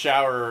off in the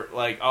shower,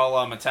 like a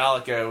la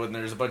Metallica, when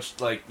there's a bunch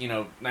of, like, you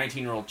know,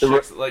 19-year-old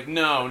chicks. Like,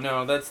 no,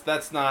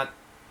 that's not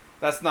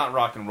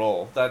rock and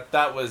roll.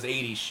 That was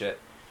 80s shit.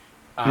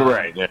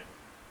 Right. Yeah.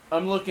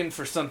 I'm looking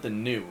for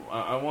something new.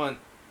 I want,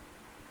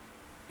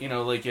 you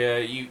know, like,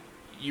 you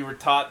were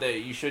taught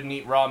that you shouldn't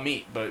eat raw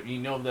meat, but you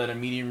know that a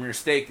medium rare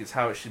steak is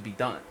how it should be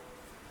done.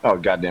 Oh,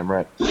 goddamn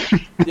right.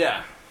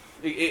 Yeah,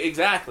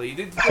 exactly.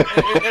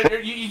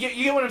 You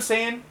get what I'm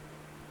saying?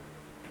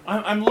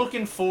 I'm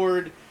looking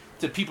forward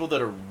to people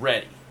that are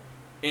ready,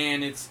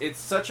 and it's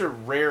such a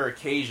rare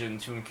occasion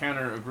to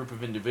encounter a group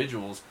of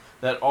individuals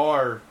that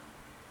are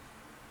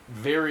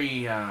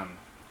very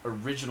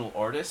original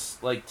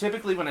artists. Like,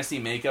 typically when I see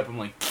makeup, I'm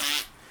like,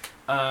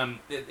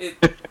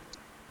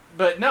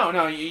 but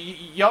no,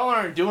 y'all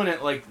aren't doing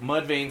it like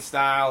Mudvayne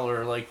style,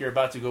 or like you're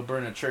about to go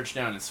burn a church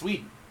down in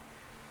Sweden.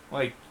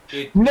 Like,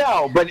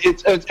 no, but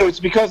it's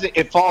because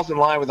it falls in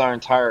line with our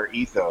entire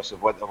ethos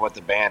of what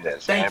the band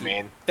is. Thank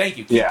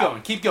you.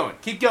 Keep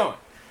going.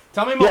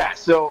 Tell me more. Yeah,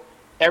 so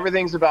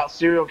everything's about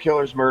serial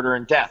killers, murder,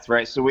 and death,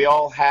 right? So we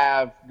all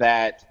have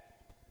that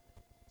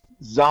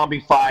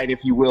zombified, if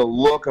you will,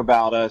 look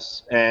about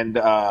us, and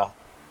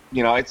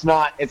you know, it's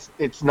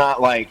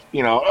not like,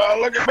 you know, oh,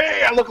 look at me,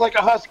 I look like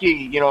a husky.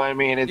 You know what I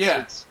mean?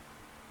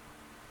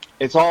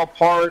 It's all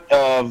part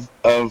of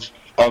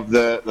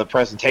the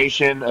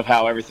presentation of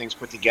how everything's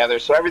put together.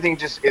 So everything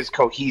just is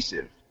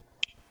cohesive.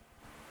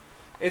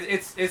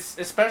 It's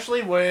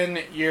especially when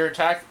you're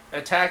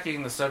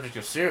attacking the subject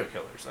of serial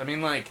killers. I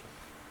mean, like,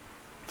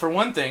 for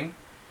one thing,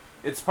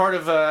 it's part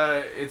of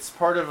our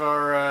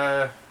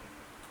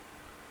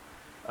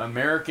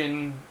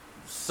American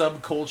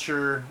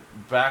subculture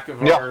back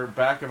of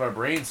our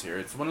brains here.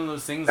 It's one of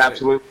those things.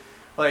 Absolutely.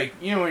 That, like,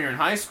 you know, when you're in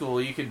high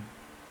school, you could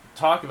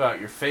talk about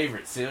your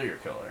favorite serial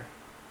killer,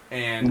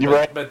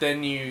 but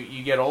then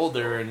you get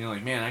older and you're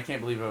like, man, I can't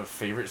believe I have a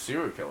favorite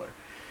serial killer.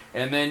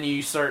 And then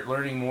you start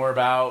learning more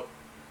about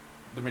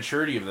the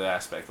maturity of the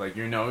aspect. Like,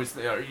 you know,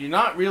 you're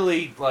not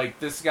really like,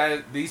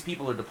 these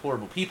people are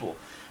deplorable people,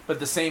 but at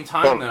the same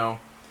time, though,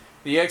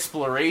 the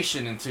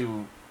exploration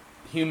into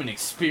human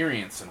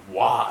experience and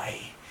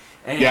why.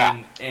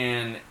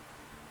 And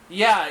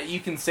you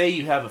can say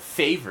you have a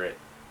favorite,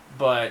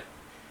 but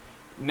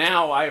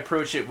now I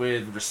approach it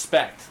with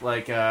respect.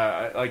 Like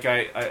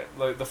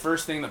the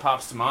first thing that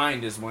pops to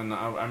mind is when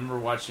I remember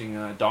watching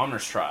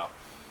Dahmer's trial,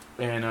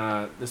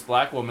 and this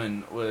black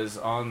woman was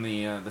on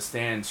the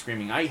stand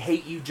screaming, "I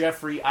hate you,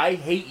 Jeffrey! I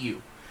hate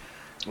you!"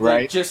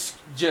 Right. Like,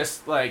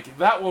 just like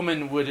that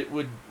woman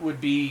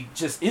would be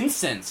just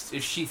incensed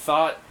if she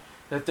thought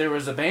that there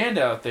was a band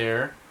out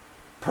there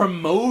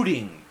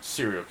promoting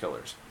serial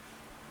killers.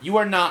 You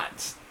are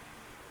not.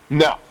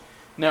 No.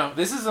 No,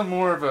 this is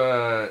more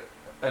of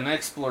an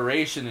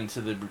exploration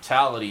into the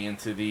brutality,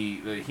 into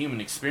the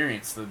human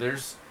experience. So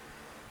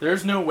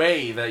there's no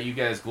way that you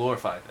guys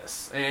glorify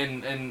this.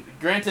 And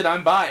granted,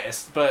 I'm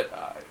biased,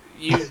 but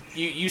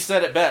you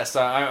said it best.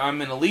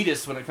 I'm an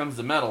elitist when it comes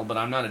to metal, but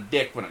I'm not a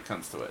dick when it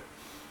comes to it.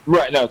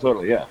 Right. No.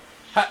 Totally. Yeah.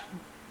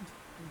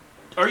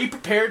 Are you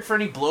prepared for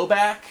any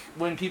blowback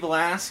when people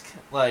ask?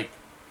 Like,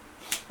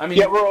 I mean,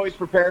 yeah, we're always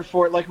prepared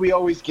for it. Like we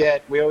always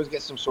get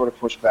some sort of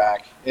pushback.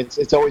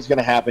 It's always going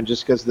to happen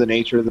just because of the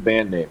nature of the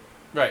band name.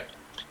 Right.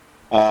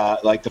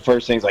 Like the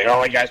first thing's like,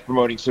 oh, you guys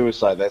promoting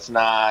suicide. That's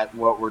not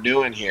what we're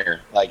doing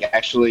here. Like,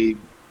 actually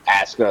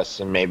ask us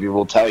and maybe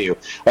we'll tell you.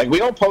 Like, we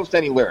don't post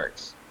any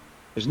lyrics.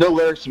 There's no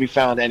lyrics to be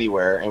found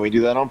anywhere, and we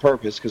do that on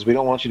purpose because we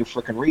don't want you to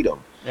frickin' read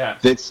them. Yeah.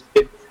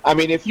 I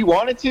mean, if you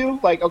wanted to,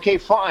 like, okay,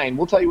 fine.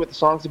 We'll tell you what the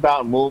song's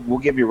about, and we'll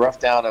give you a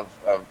rundown of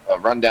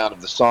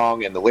the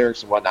song and the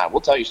lyrics and whatnot.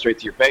 We'll tell you straight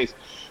to your face.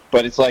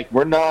 But it's like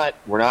we're not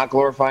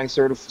glorifying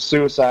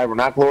suicide. We're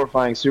not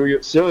glorifying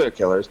serial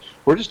killers.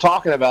 We're just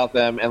talking about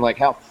them and like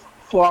how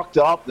fucked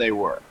up they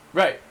were.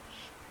 Right.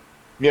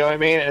 You know what I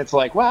mean? And it's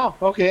like, wow,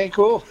 okay,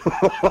 cool.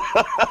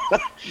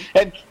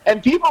 and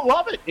people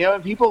love it. You know,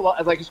 and people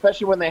like,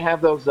 especially when they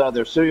have those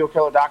their serial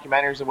killer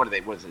documentaries. And what is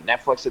it?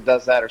 Netflix that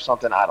does that or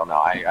something? I don't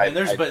know.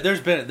 There's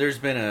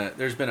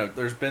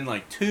been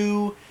like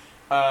two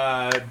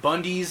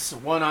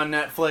Bundys, one on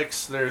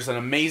Netflix. There's an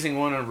amazing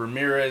one on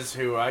Ramirez,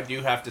 who I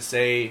do have to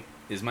say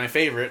is my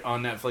favorite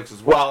on Netflix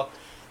as well.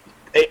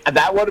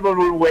 That would have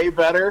been way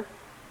better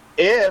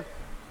if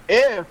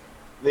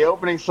the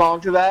opening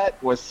song to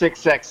that was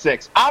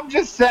 666. I'm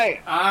just saying.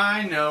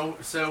 I know.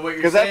 So what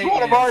you're saying because that's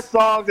one of our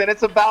songs, and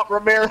it's about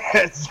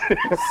Ramirez.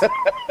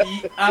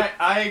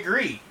 I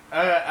agree.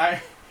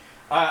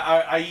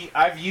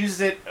 I've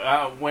used it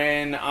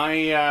when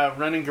I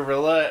run in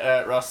Guerrilla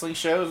at wrestling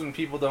shows, and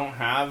people don't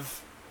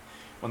have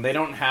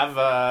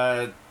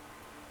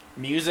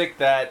music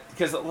that,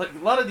 because a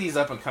lot of these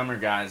up and comer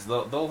guys,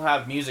 they'll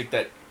have music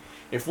that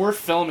if we're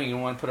filming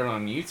and want to put it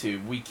on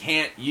YouTube, we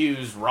can't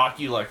use "Rock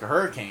You Like a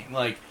Hurricane."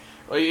 Like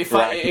if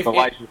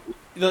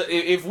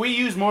we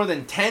use more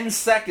than 10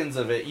 seconds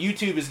of it,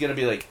 YouTube is going to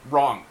be like,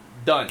 wrong,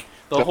 done.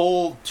 The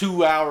whole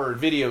 2-hour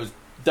video is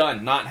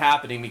done, not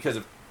happening because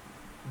of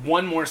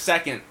one more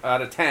second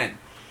out of 10.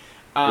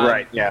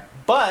 Right, yeah.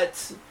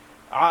 But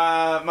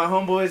my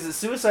homeboys at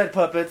Suicide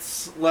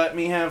Puppets let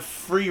me have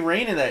free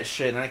reign of that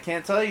shit, and I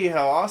can't tell you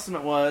how awesome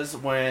it was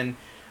when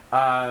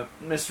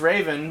Miss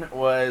Raven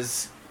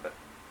was,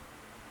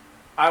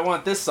 I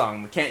want this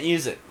song, can't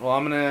use it.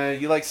 Well,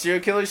 you like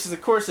serial killers? She says,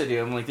 of course I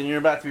do. I'm like, then you're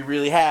about to be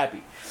really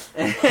happy.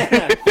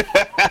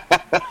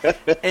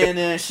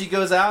 And she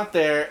goes out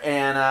there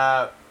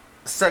and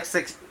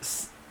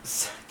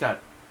God.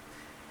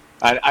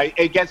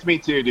 It gets me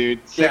too,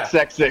 dude.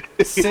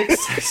 666.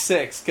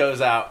 666 goes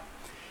out,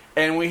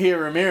 and we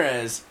hear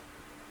Ramirez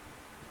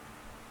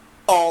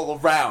all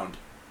around,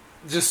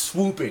 just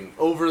swooping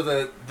over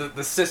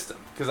the system,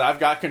 because I've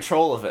got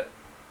control of it.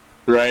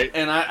 Right.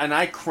 And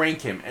I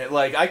crank him.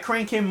 Like, I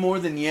crank him more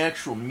than the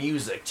actual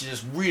music to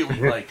just really,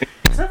 like,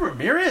 is that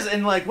Ramirez?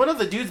 And, like, one of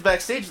the dudes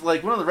backstage,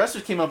 like, one of the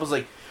wrestlers came up and was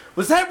like,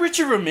 was that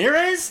Richard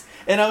Ramirez?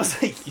 And I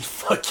was like,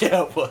 fuck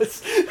yeah, it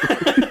was.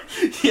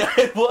 Yeah,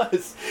 it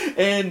was.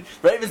 And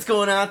Raven's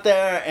going out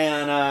there,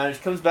 and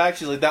she comes back,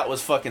 she's like, that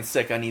was fucking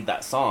sick, I need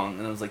that song.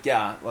 And I was like,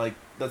 yeah, like,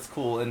 that's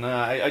cool. And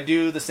I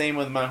do the same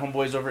with my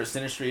homeboys over at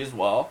Sinistry as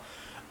well.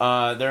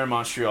 They're in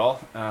Montreal.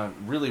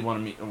 Really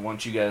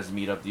want you guys to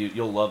meet up.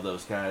 You'll love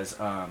those guys.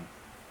 No,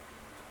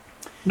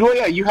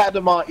 yeah, you had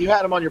them on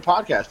your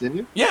podcast, didn't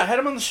you? Yeah, I had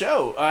them on the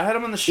show.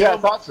 Yeah, I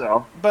thought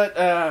so.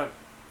 But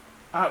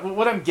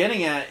what I'm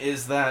getting at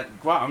is that,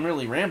 wow, I'm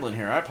really rambling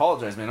here. I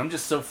apologize, man. I'm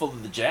just so full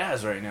of the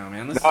jazz right now,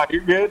 man. No,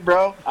 you're good,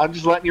 bro. I'm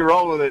just letting you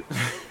roll with it.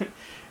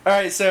 All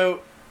right,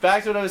 so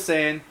back to what I was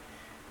saying.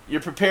 You're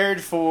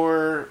prepared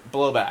for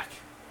blowback.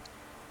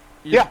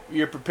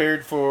 You're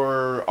prepared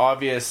for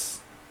obvious.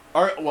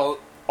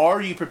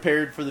 Are you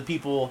prepared for the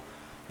people,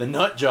 the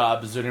nut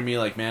jobs that are going to be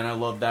like, man, I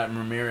love that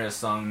Ramirez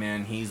song,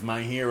 man. He's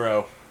my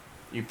hero.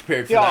 You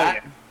prepared for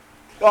that? Yeah.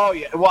 Oh,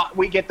 yeah. Well,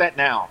 we get that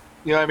now.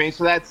 You know what I mean?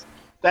 So that's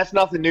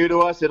nothing new to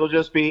us. It'll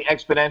just be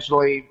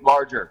exponentially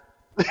larger.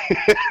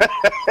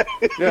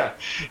 Yeah.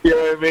 You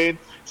know what I mean?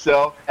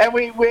 So, and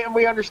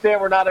we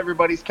understand we're not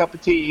everybody's cup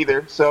of tea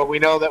either. So we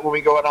know that when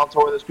we go out on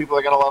tour, there's people that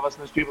are going to love us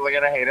and there's people that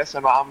are going to hate us.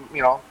 And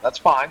that's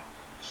fine.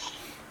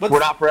 We're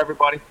not for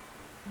everybody.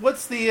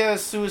 What's the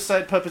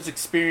Suicide Puppets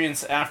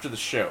experience after the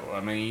show? I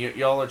mean,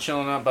 y'all are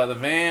chilling out by the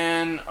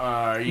van.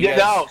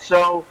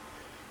 So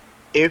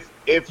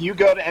if you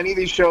go to any of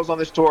these shows on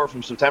this tour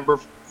from September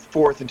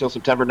 4th until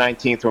September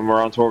 19th, when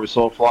we're on tour with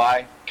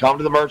Soulfly, come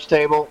to the merch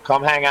table,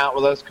 come hang out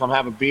with us, come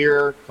have a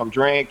beer, come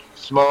drink,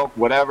 smoke,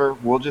 whatever.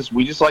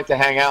 We just like to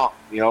hang out.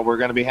 We're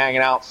going to be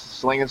hanging out,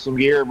 slinging some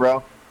gear,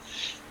 bro.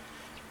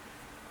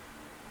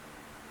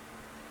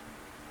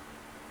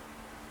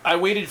 I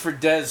waited for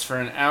Dez for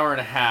an hour and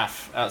a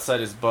half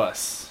outside his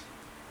bus.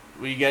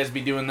 Will you guys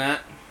be doing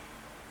that?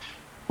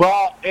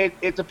 Well,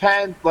 it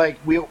depends. Like,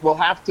 we'll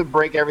have to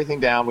break everything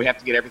down. We have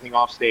to get everything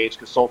off stage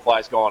because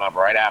Soulfly's going up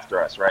right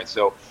after us, right?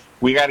 So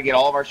we got to get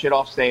all of our shit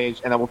off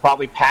stage, and then we'll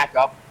probably pack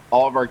up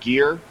all of our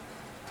gear.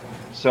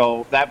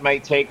 So that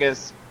might take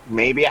us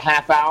maybe a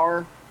half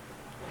hour,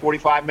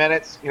 45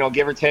 minutes,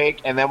 give or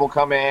take, and then we'll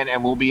come in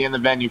and we'll be in the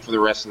venue for the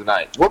rest of the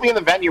night. We'll be in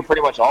the venue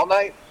pretty much all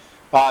night.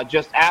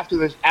 Just after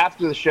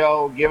the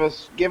show, give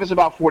us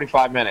about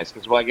 45 minutes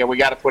because we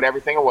got to put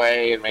everything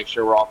away and make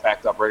sure we're all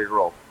packed up, ready to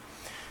roll.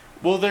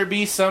 Will there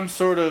be some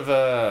sort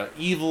of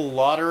evil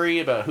lottery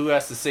about who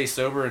has to stay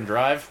sober and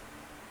drive?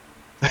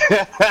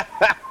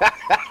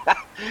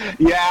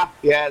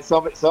 Yeah.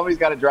 Somebody's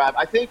got to drive.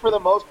 I think for the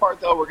most part,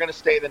 though, we're going to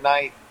stay the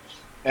night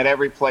at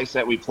every place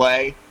that we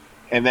play,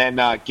 and then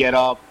get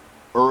up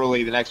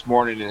early the next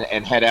morning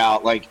and head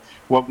out.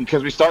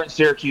 Because we start in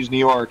Syracuse, New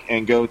York,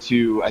 and go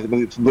to I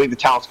believe the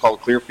town's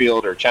called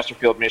Clearfield or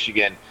Chesterfield,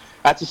 Michigan.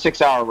 That's a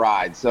 6-hour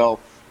ride. So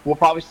we'll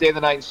probably stay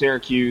the night in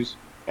Syracuse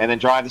and then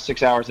drive the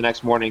 6 hours the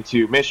next morning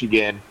to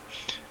Michigan.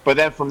 But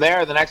then from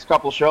there, the next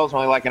couple shows are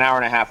only like an hour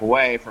and a half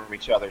away from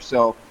each other.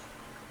 So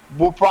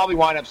we'll probably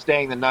wind up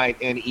staying the night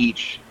in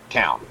each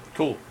town.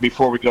 Cool.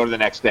 Before we go to the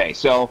next day.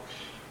 So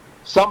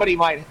somebody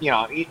might,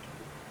 we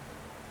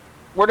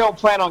don't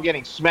plan on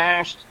getting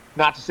smashed.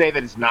 Not to say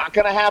that it's not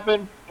going to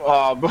happen,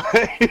 but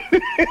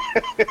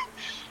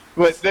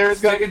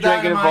there's going to be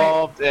drinking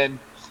involved, and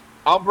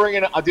I'm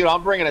bringing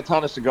a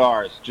ton of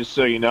cigars, just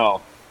so you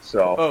know.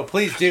 So.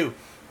 Please do.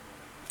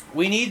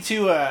 We need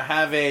to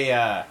have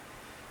a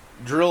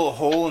drill a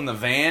hole in the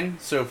van,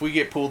 so if we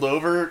get pulled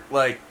over,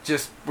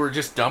 we're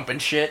just dumping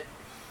shit.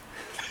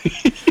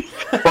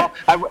 Well,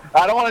 I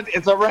don't want to.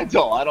 It's a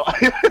rental. I don't.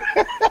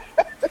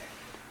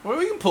 Well,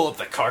 we can pull up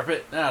the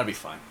carpet. That'll be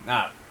fine.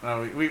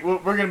 We're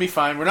going to be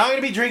fine. We're not going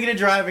to be drinking and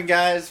driving,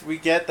 guys. We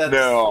get that.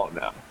 No.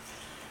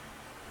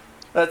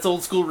 That's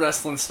old school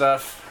wrestling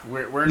stuff.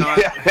 We're not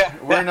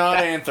we're not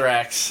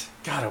Anthrax.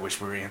 God, I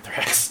wish we were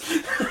Anthrax.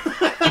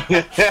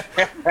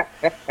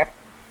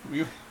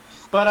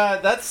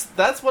 But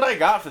that's what I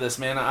got for this,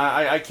 man.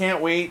 I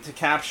can't wait to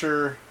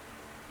capture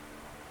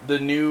the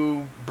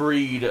new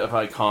breed of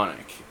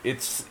Iconic.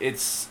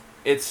 It's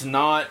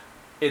not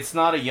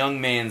a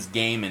young man's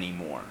game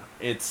anymore.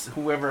 It's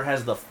whoever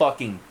has the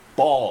fucking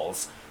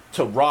balls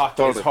to rock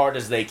as hard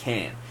as they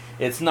can.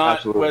 It's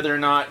not whether or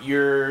not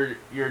you're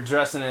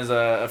dressing as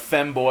a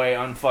femboy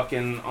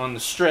on the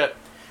strip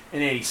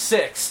in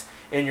 '86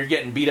 and you're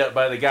getting beat up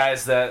by the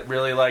guys that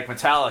really like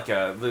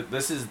Metallica.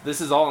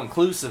 This is all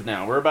inclusive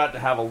now. We're about to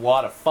have a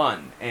lot of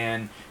fun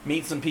and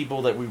meet some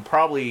people that we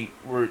probably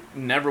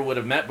never would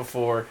have met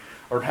before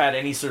or had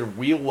any sort of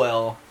wheel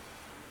well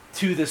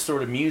to this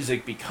sort of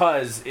music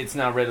because it's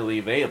now readily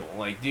available.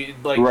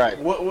 Right.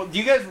 What do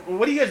you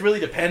guys really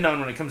depend on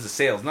when it comes to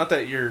sales? Not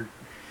that you're.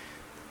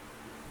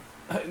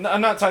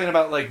 I'm not talking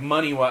about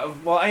money. Well,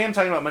 I am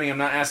talking about money. I'm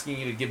not asking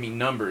you to give me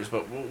numbers,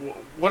 but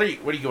what are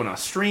you going off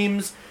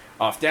streams,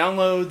 off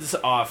downloads,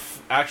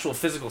 off actual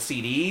physical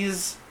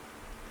CDs?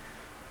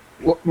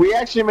 Well, we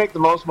actually make the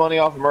most money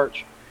off of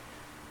merch.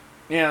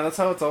 Yeah, that's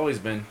how it's always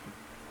been.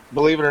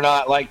 Believe it or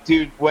not,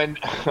 dude, when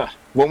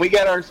we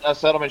get our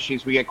settlement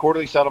sheets, we get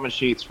quarterly settlement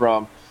sheets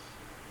from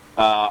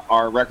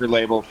our record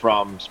label,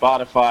 from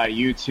Spotify,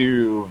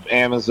 YouTube,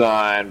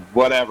 Amazon,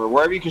 whatever,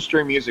 wherever you can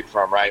stream music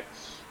from, right?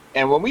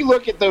 And when we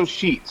look at those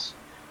sheets,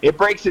 it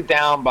breaks it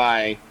down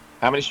by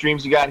how many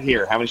streams you got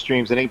here, how many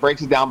streams, and it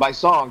breaks it down by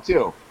song,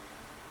 too.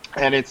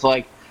 And it's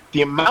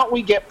the amount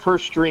we get per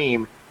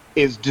stream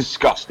is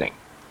disgusting.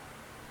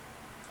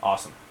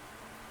 Awesome.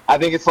 I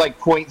think it's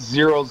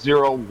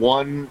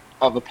 0.001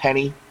 of a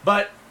penny.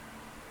 But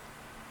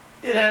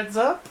it adds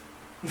up.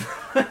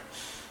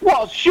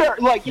 Well, sure.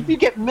 If you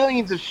get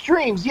millions of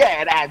streams,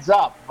 yeah, it adds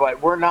up.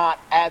 But we're not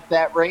at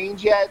that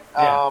range yet.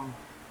 Yeah.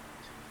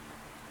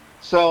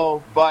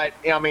 But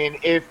I mean,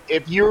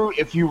 if you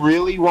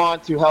really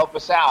want to help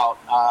us out,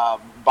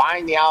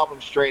 buying the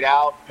album straight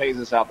out pays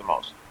us out the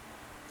most.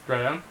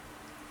 Right on.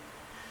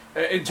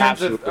 In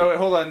terms of,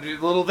 hold on, a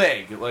little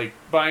vague.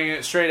 Buying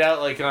it straight out,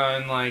 on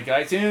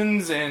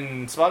iTunes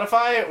and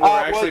Spotify, or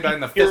actually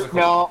buying the physical?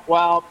 No,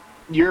 well,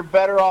 you're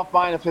better off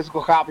buying a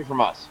physical copy from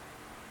us.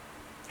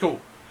 Cool.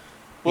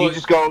 Well, you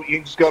just go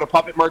to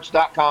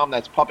puppetmerch.com.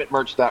 That's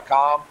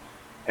puppetmerch.com,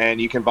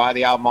 and you can buy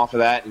the album off of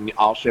that, and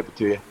I'll ship it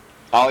to you.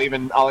 I'll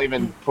even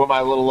put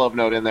my little love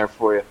note in there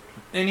for you.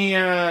 Any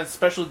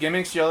special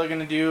gimmicks y'all are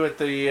gonna do at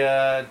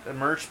the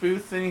merch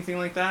booth? Anything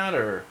like that,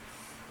 or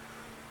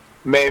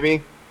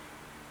maybe?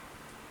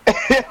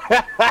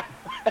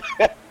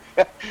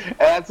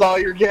 That's all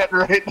you're getting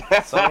right now.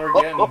 That's all we're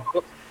getting.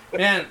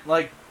 Man,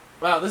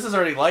 wow, this is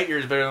already light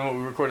years better than what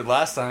we recorded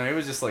last time. It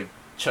was just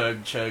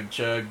chug, chug,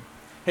 chug.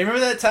 Hey, remember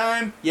that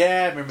time?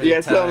 Yeah, I remember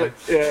that time.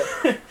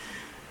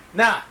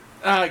 Yeah.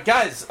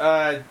 Guys,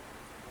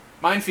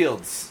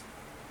 Minefields.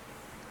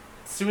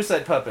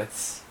 Suicide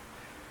Puppets.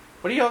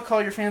 What do y'all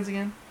call your fans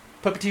again?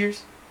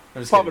 Puppeteers?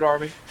 Puppet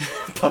Army.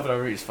 Puppet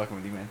Army is fucking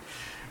with you, man.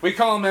 We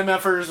call them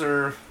MFers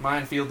or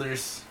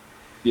Minefielders.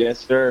 Yes,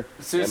 sir.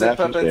 Suicide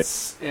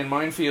Puppets and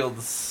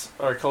Minefields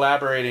are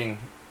collaborating.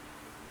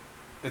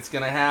 It's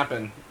gonna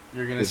happen.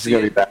 You're gonna see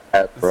it. It's gonna be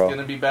bad, bro. It's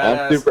gonna be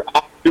badass.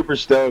 I'm super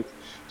stoked.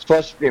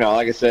 Plus,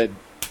 like I said,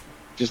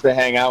 just to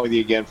hang out with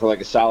you again for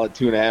like a solid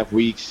 2.5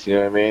 weeks. You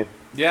know what I mean?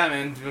 Yeah,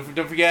 man.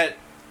 Don't forget,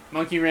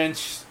 Monkey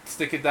Wrench,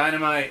 Stick of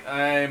Dynamite.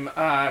 I'm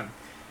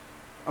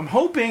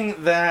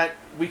hoping that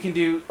we can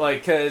do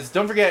because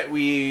don't forget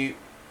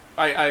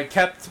I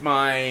kept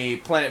my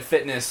Planet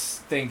Fitness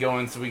thing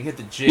going so we can hit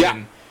the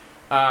gym.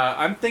 Yeah.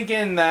 I'm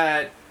thinking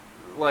that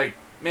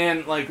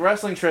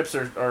wrestling trips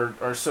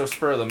are so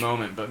spur of the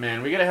moment, but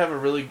man, we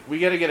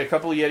gotta get a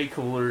couple of Yeti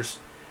coolers,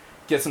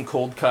 get some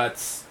cold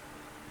cuts,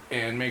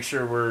 and make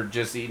sure we're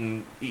just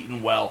eating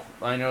well.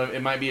 I know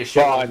it might be a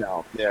shitload. Oh, I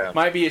know. Yeah.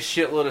 Might be a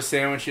shitload of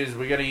sandwiches.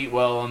 We gotta eat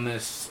well on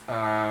this.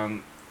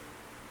 Probably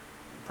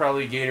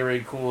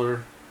Gatorade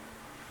cooler.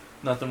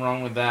 Nothing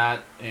wrong with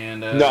that.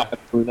 And no,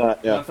 absolutely not.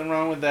 Yeah. Nothing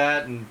wrong with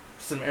that. And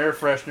some air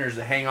fresheners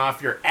to hang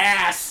off your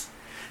ass.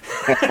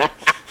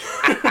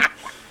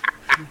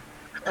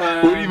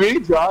 What do you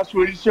mean, Josh?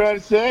 What are you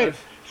trying to say?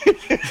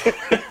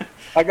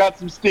 I got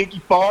some stinky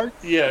farts.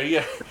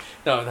 Yeah.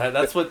 No,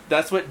 that's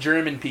what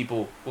German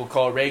people will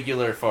call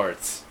regular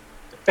farts.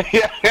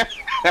 Yeah.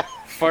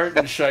 Fart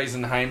and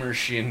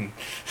Scheisenheimerschen.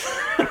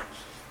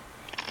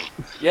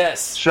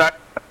 Yes. Shut.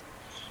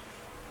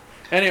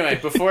 Anyway,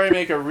 before I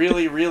make a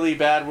really, really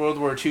bad World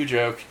War II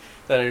joke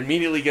that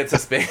immediately gets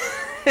us banned.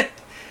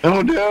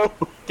 Oh no,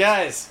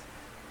 guys!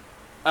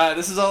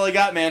 This is all I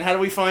got, man. How do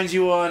we find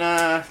you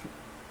on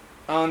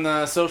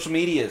social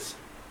medias?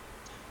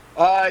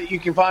 You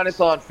can find us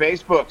on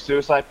Facebook,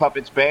 Suicide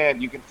Puppets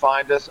Band. You can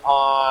find us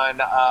on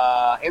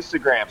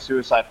Instagram,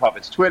 Suicide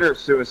Puppets. Twitter,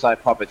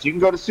 Suicide Puppets. You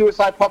can go to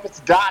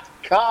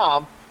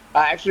suicidepuppets.com.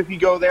 Actually, if you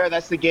go there,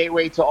 that's the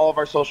gateway to all of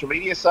our social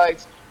media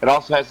sites. It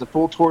also has the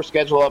full tour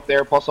schedule up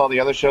there, plus all the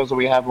other shows that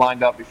we have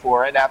lined up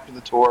before and after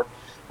the tour.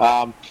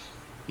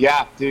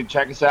 Yeah, dude,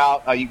 check us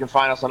out. You can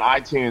find us on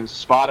iTunes,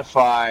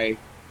 Spotify,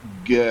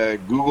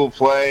 Google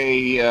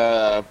Play,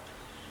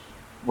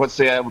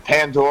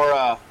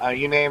 Pandora,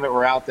 you name it,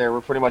 we're out there.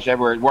 We're pretty much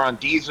everywhere. We're on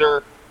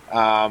Deezer.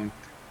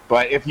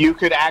 But if you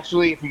could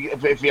actually, if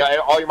you,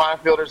 all your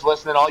Minefielders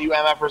listening, all you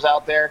MFers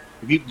out there,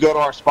 if you could go to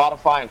our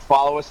Spotify and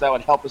follow us, that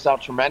would help us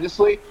out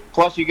tremendously.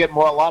 Plus, you get a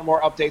lot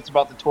more updates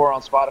about the tour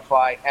on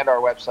Spotify and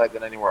our website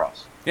than anywhere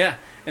else. Yeah,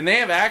 and they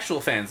have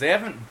actual fans. They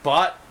haven't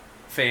bought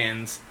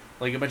fans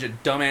like a bunch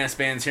of dumbass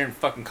bands here in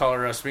fucking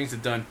Colorado Springs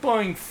have done.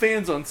 Buying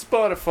fans on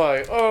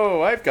Spotify.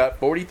 Oh, I've got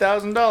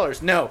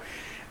 $40,000. No,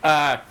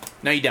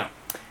 no, you don't.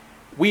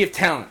 We have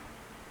talent.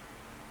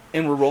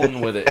 And we're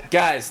rolling with it.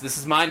 Guys, this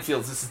is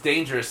Minefields. This is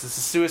Dangerous. This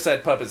is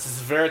Suicide Puppets. This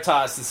is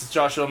Veritas. This is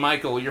Joshua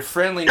Michael. Your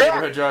friendly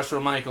neighborhood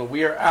Joshua Michael.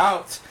 We are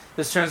out.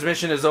 This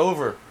transmission is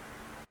over.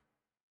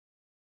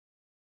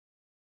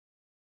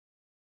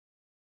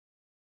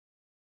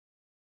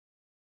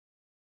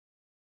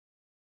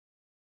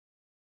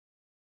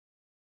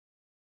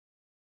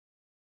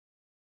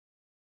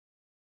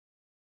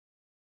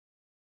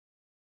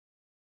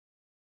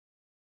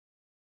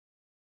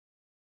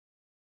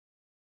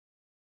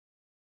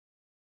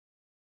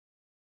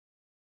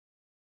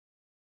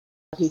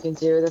 He can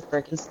do the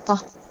frickin'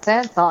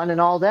 Sanson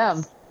and all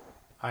them.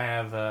 I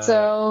have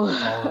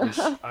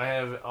I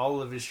have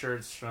all of his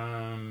shirts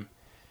from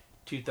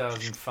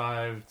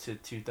 2005 to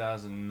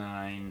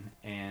 2009,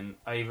 and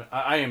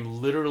I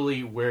am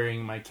literally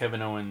wearing my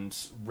Kevin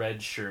Owens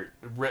red shirt,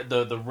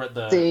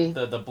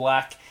 the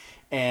black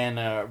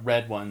and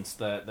red ones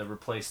that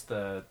replaced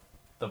the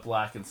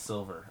black and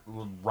silver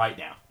right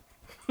now,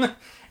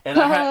 and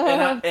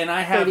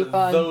I have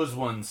those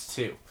ones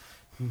too.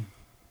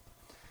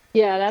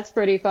 Yeah, that's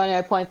pretty funny.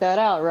 I point that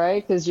out,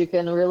 right? Because you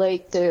can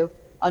relate to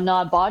a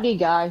non-body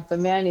guy, but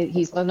man,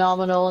 he's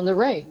phenomenal in the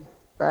ring,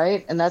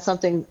 right? And that's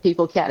something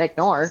people can't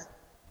ignore,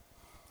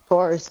 of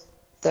course.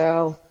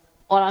 So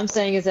what I'm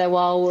saying is that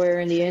while we're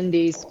in the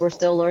indies, we're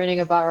still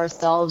learning about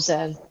ourselves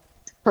and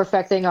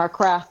perfecting our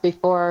craft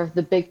before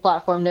the big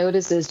platform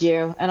notices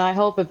you. And I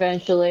hope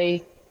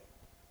eventually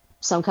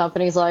some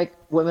companies like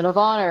Women of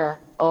Honor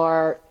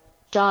or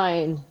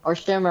Shine or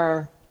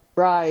Shimmer,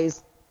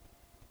 Rise,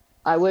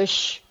 I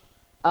wish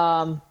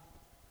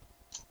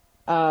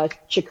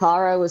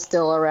Chikara was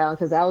still around,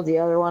 because that was the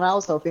other one I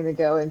was hoping to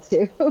go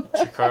into.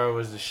 Chikara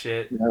was the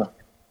shit.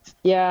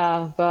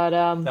 Yeah, but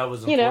that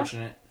was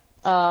unfortunate.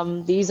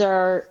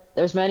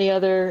 There's many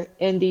other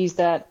indies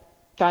that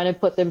trying to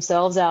put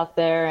themselves out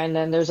there, and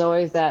then there's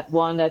always that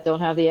one that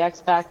don't have the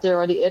X factor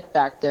or the it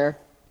factor.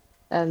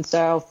 And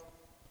so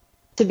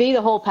to be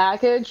the whole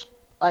package,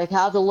 like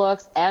have the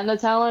looks and the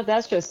talent,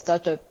 that's just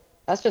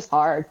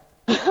hard.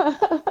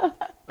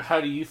 How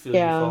do you feel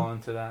you fall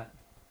into that?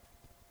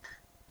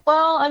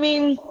 Well, I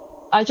mean,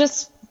 I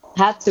just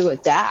had to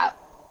adapt.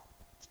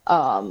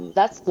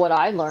 That's what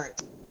I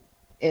learned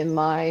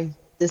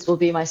this will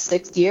be my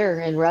 6th year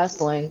in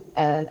wrestling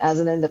and as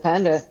an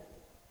independent.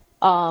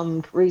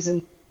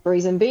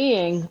 Reason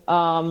being,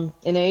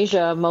 in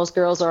Asia, most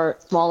girls are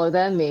smaller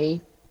than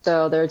me,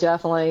 so they're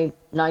definitely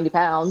 90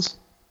 pounds.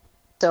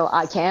 So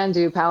I can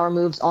do power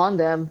moves on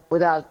them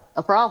without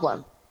a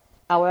problem.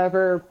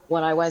 However,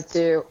 when I went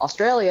to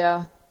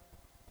Australia,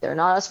 they're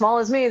not as small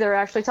as me. They're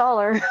actually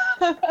taller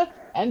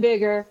and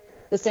bigger.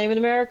 The same in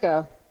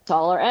America,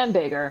 taller and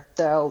bigger.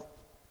 So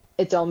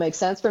it don't make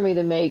sense for me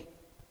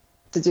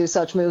to do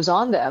such moves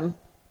on them.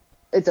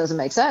 It doesn't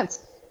make sense.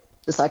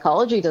 The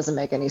psychology doesn't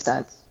make any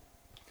sense.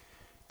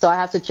 So I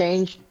have to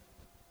change,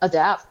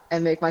 adapt,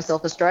 and make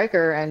myself a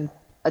striker and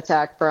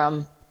attack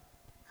from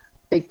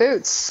big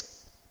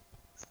boots.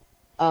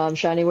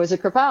 Shiny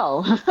Wizard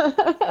Crapel.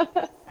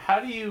 How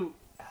do you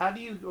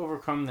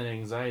overcome the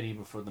anxiety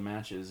before the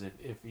matches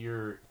if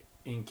you're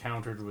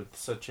encountered with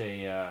such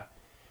a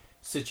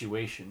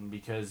situation?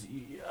 Because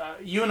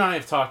you and I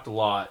have talked a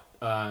lot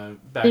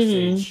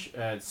backstage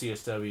at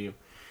CSW,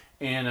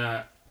 and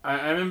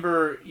I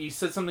remember you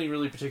said something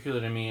really particular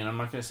to me, and I'm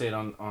not going to say it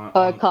on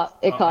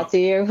it caught to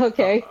you,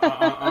 okay?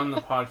 on the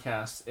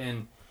podcast,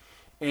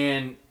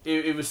 and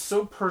it was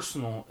so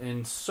personal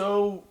and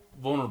so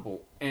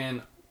vulnerable,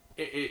 and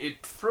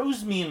it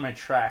froze me in my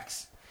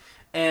tracks.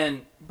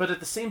 But at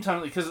the same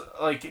time, because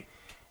like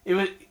it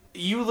was,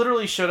 you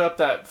literally showed up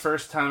that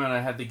first time, and I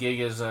had the gig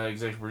as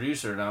executive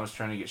producer, and I was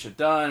trying to get shit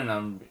done,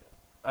 and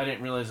I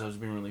didn't realize I was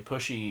being really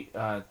pushy.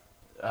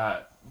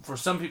 For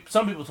some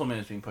people told me I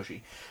was being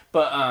pushy,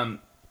 but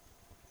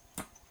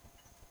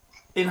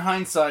in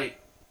hindsight,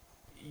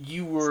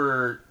 you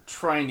were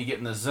trying to get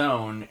in the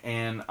zone,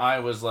 and I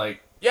was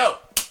like, "Yo,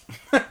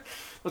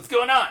 what's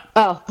going on?"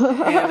 Oh,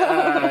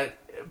 and,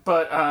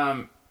 but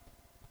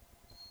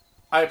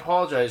I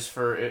apologize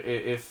for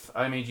if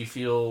I made you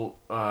feel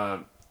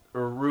or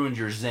ruined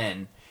your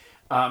zen.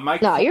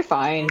 No, you're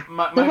fine.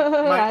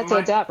 I had to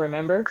adapt,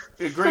 remember?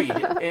 Agreed.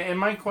 And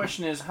my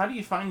question is, how do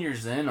you find your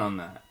zen on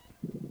that?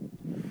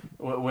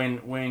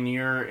 When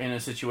you're in a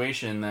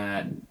situation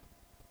that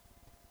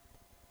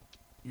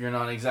you're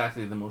not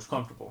exactly the most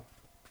comfortable.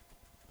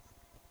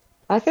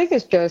 I think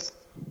it's just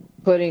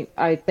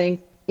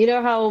you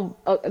know how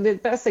the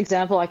best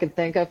example I can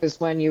think of is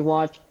when you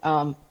watch,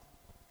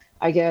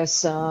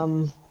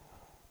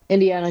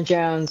 Indiana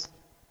Jones,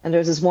 and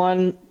there's this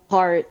one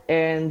part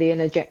in the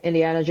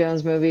Indiana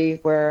Jones movie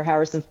where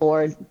Harrison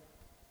Ford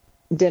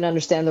didn't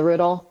understand the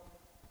riddle,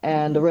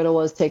 and the riddle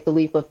was take the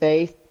leap of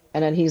faith,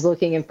 and then he's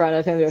looking in front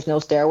of him, there's no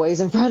stairways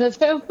in front of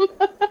him.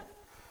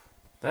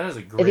 That is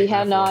a great If he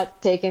had metaphor.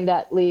 not taken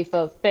that leap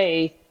of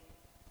faith,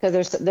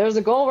 because there's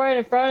a goal right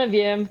in front of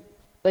him,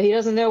 but he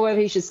doesn't know whether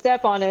he should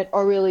step on it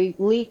or really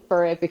leap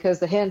for it, because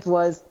the hint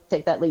was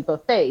take that leap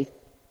of faith.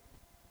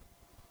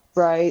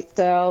 Right?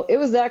 So it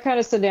was that kind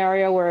of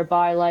scenario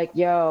whereby, like,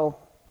 yo,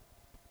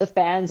 the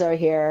fans are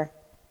here.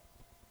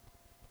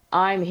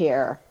 I'm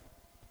here.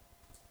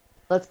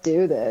 Let's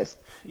do this.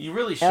 You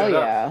really Hell showed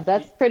yeah. up.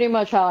 That's pretty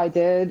much how I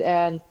did.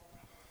 And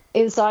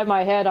inside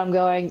my head, I'm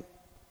going,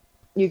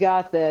 you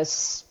got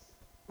this.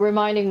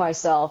 Reminding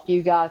myself,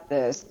 you got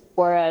this.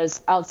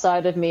 Whereas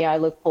outside of me, I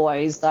look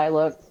poised. I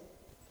look,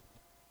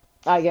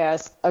 I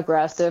guess,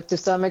 aggressive to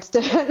some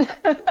extent.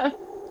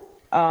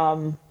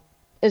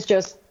 It's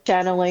just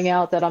channeling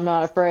out that I'm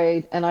not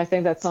afraid. And I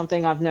think that's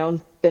something I've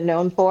been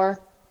known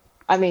for.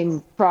 I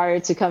mean, prior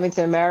to coming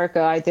to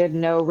America, I did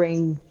no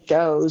ring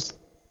shows.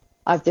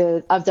 I've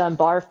done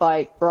bar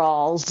fight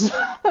brawls.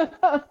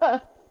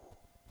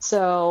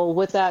 So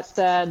with that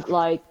said,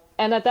 like,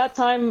 and at that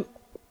time,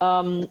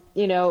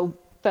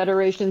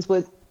 federations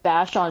would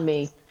bash on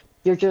me.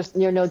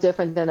 You're no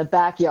different than a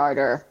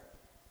backyarder.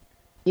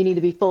 You need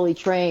to be fully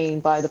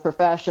trained by the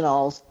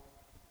professionals.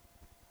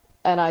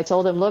 And I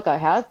told him, look, I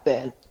have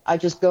been. I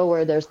just go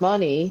where there's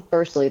money.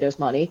 Firstly, there's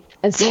money,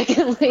 and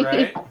secondly,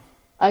 Right.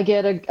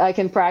 I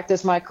can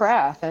practice my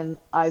craft, and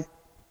I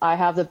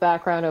have the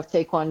background of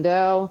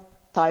Taekwondo,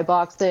 Thai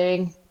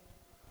boxing,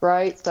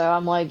 right? So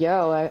I'm like,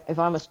 yo, if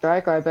I'm a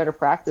striker, I better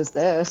practice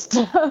this.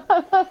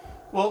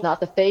 Well,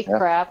 Not the fake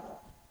crap.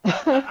 I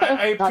Not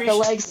the appreciate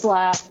leg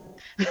slap.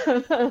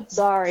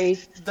 Sorry,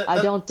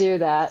 I don't do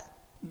that.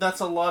 that's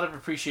a lot of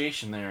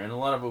appreciation there and a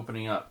lot of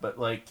opening up. But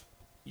like,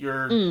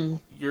 you're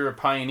a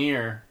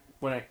pioneer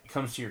when it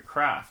comes to your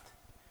craft.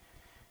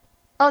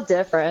 Oh,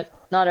 different.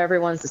 Not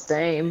everyone's the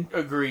same.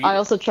 Agreed. I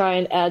also try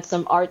and add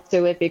some art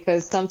to it,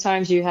 because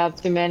sometimes you have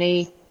too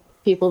many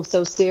people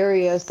so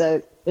serious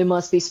that it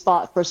must be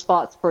spot for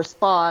spot for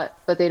spot,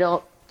 but they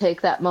don't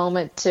take that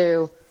moment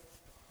to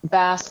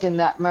bask in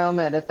that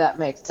moment, if that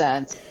makes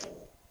sense.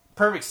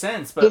 Perfect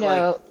sense,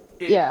 but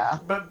yeah.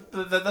 But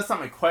that's not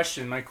my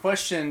question. My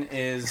question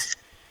is,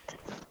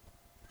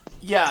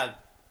 yeah,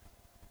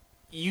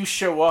 you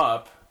show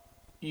up.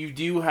 You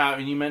do have,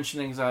 and you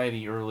mentioned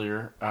anxiety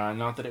earlier.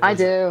 Not that it. I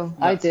do.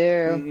 I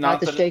have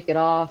to shake it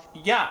off.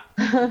 Yeah.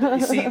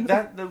 You see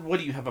that? What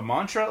do you have, a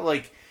mantra?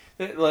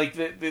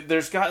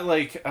 There's got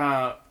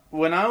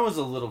when I was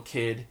a little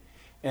kid,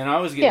 and I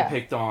was getting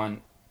picked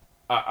on.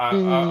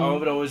 I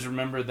would always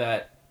remember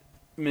that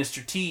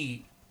Mr.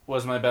 T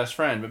was my best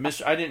friend,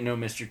 but I didn't know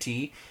Mr.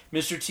 T.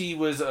 Mr. T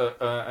was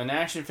an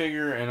action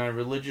figure, and I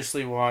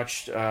religiously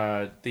watched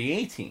the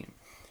A-Team.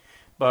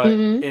 But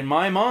in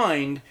my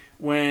mind,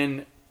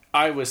 when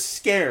I was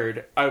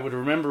scared, I would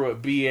remember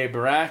what B.A.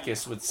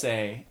 Baracus would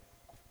say,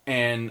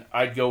 and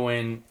I'd go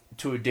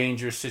into a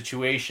dangerous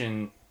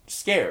situation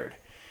scared.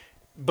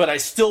 But I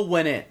still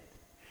went in.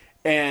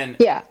 And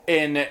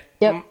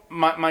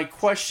my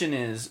question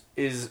is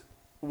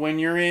when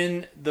you're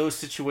in those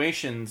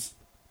situations,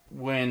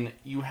 when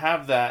you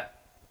have that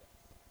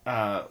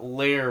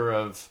layer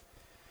of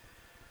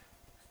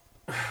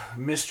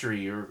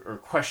mystery or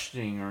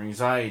questioning or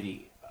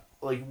anxiety,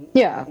 like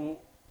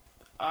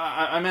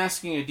I'm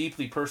asking a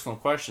deeply personal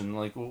question,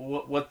 like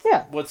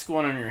what's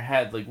going on in your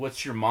head, like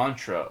what's your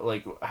mantra,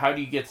 like how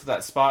do you get to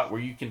that spot where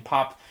you can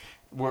pop,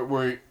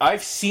 where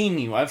I've seen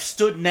you, I've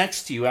stood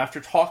next to you after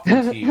talking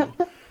to you,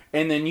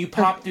 and then you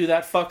pop through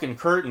that fucking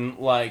curtain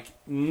like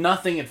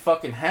nothing had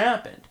fucking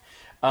happened.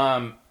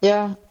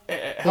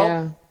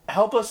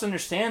 Help us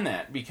understand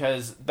that,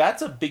 because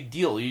that's a big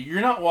deal. You're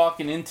not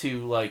walking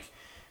into like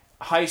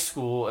high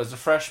school as a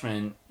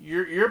freshman.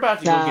 You're about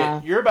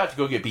to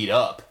go get beat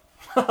up.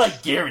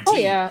 Like guaranteed. Oh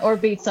yeah, or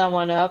beat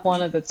someone up,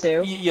 one of the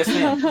two. Yes,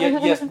 ma'am.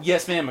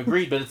 Yes, ma'am.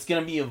 Agreed. But it's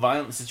going to be a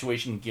violent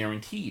situation,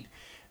 guaranteed.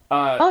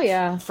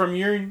 From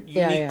your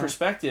unique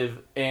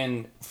perspective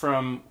and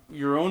from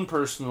your own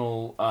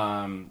personal,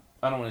 I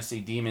don't want to say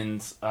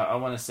demons. I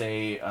want to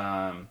say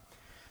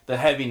the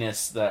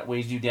heaviness that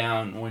weighs you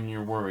down when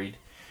you're worried.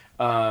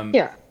 How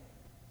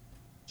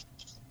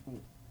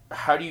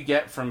do you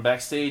get from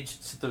backstage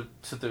to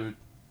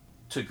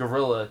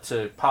Gorilla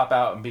to pop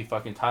out and be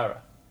fucking Tyra?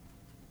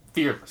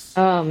 Fearless.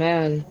 Oh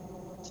man,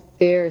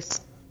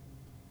 fierce.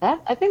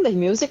 I think the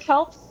music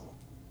helps.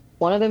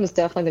 One of them is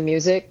definitely the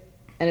music,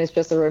 and it's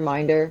just a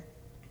reminder.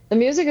 The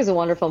music is a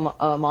wonderful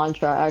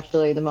mantra.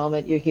 Actually, the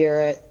moment you hear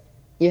it,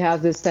 you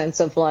have this sense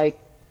of like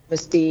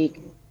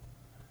mystique,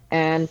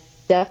 and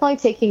definitely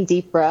taking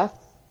deep breaths.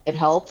 It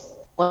helps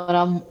when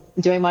I'm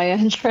doing my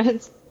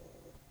entrance.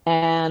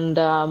 And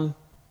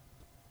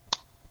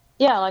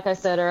like I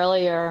said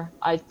earlier,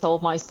 I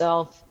told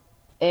myself,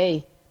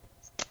 hey,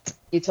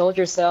 you told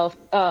yourself,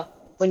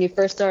 when you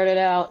first started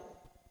out,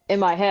 in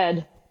my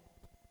head,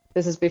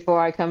 this is before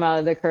I come out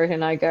of the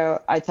curtain, I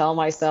tell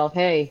myself,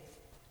 hey,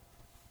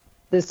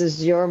 this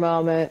is your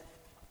moment.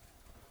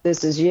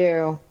 This is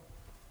you.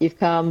 You've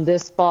come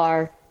this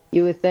far.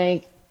 You would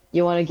think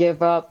you want to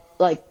give up.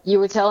 Like you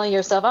were telling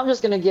yourself, I'm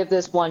just going to give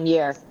this 1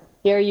 year.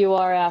 Here you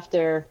are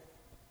after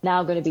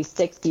now going to be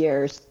 6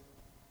 years.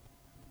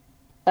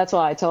 That's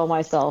why I told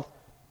myself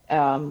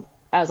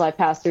as I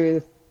passed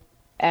through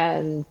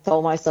and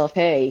told myself,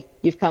 hey,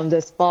 you've come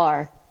this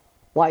far.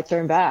 Why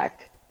turn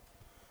back?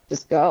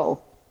 Just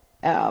go.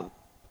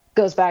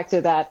 Goes back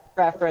to that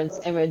reference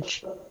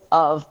image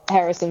of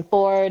Harrison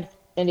Ford,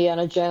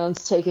 Indiana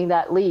Jones taking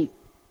that leap.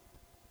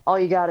 All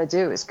you got to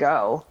do is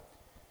go.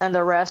 And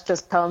the rest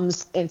just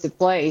comes into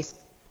place.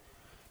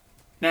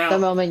 Now, the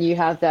moment you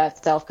have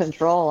that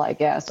self-control, I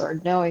guess,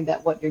 or knowing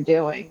that what you're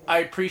doing. I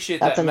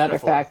appreciate that. That's another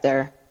metaphor.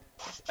 Factor.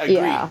 Agreed.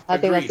 Yeah, I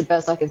think that's the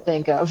best I can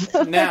think of.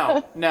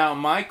 now,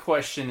 my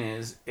question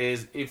is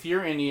if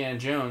you're Indiana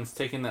Jones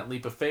taking that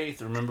leap of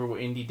faith, remember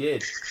what Indy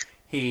did.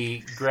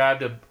 He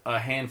grabbed a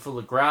handful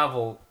of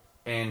gravel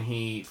and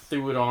he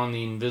threw it on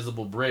the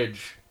invisible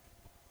bridge.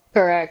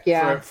 Correct,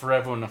 yeah. For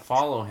everyone to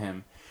follow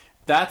him.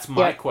 That's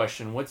my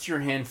question. What's your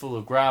handful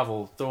of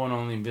gravel throwing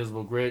on the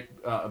invisible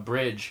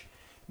bridge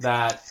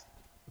that...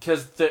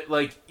 Because,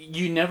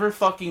 you never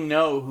fucking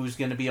know who's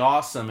going to be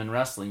awesome in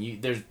wrestling.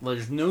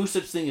 There's no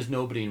such thing as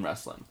nobody in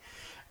wrestling.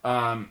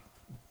 When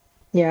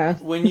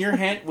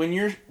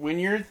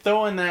you're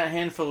throwing that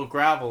handful of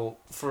gravel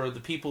for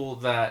the people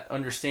that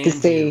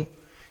understand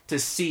to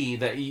see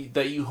that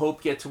you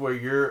hope get to where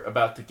you're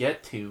about to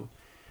get to,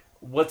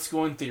 what's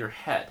going through your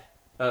head?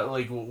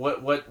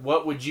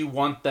 What would you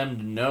want them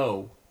to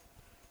know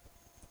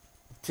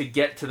to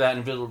get to that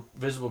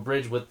invisible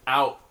bridge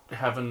without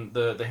having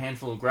the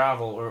handful of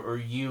gravel or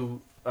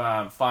you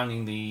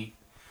finding the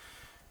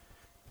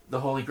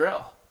Holy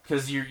Grail?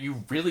 Because you're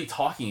really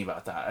talking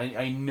about that.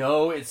 I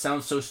know it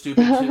sounds so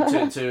stupid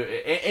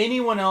to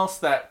anyone else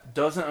that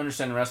doesn't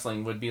understand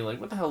wrestling would be like,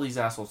 what the hell are these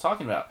assholes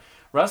talking about?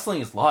 Wrestling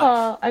is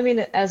life. I mean,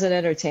 as an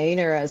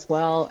entertainer as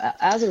well,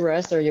 as a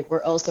wrestler,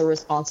 we're also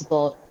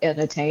responsible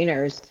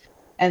entertainers,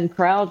 and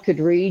crowd could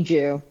read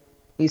you,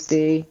 you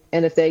see,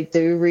 and if they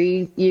do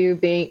read you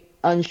being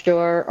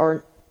unsure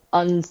or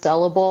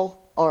unsellable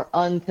or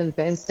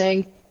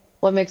unconvincing,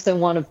 what makes them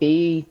want to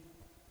be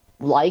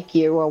like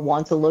you or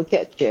want to look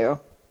at you?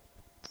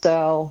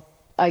 So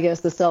I guess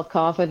the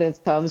self-confidence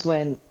comes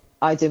when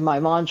I do my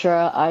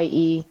mantra,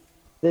 i.e.,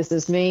 this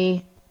is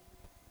me,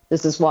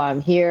 this is why I'm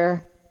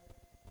here,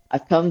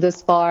 I've come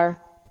this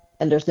far,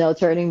 and there's no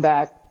turning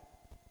back.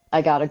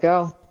 I gotta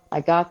go.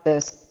 I got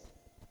this.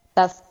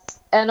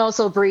 And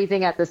also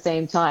breathing at the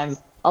same time.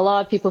 A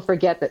lot of people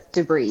forget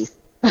to breathe.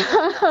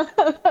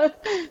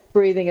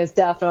 Breathing is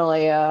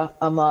definitely a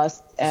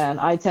must, and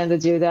I tend to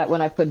do that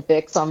when I put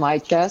Vicks on my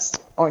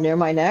chest or near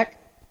my neck.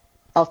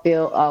 I'll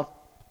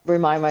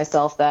remind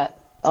myself that,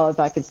 if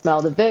I can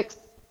smell the Vicks,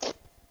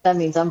 that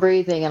means I'm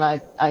breathing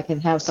and I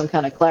can have some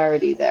kind of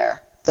clarity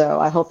there. So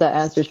I hope that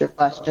answers your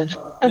question.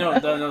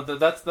 No,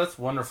 that's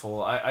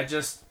wonderful. I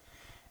just,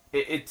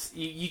 it's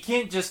you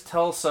can't just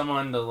tell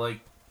someone to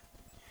like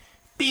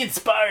be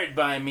inspired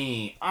by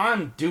me.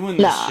 I'm doing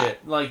this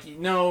shit. Like,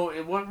 no,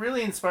 what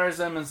really inspires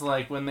them is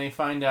like when they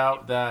find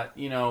out that,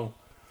 you know,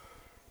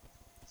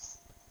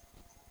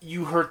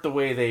 you hurt the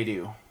way they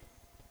do.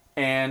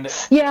 And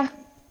yeah,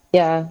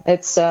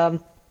 it's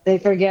they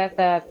forget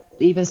that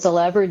even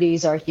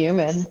celebrities are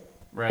human.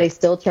 right. They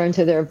still turn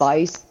to their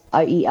vice,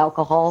 i.e.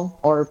 alcohol,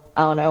 or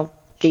I don't know,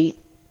 cheat,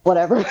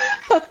 whatever.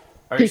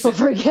 People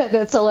forget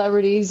that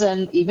celebrities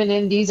and even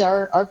indies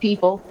are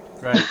people.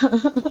 Right.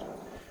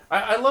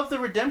 I love the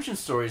redemption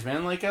stories,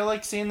 man. Like, I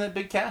like seeing that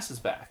Big Cass is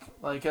back.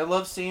 Like, I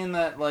love seeing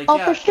that, like, oh,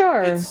 yeah, for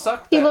sure. It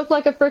sucked. He looked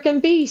like a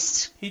freaking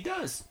beast. He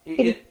does.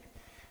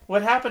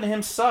 What happened to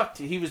him sucked.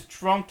 He was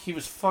drunk. He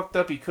was fucked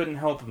up. He couldn't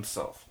help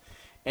himself.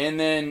 And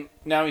then,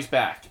 now he's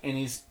back. And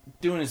he's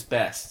doing his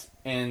best.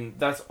 And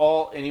that's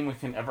all anyone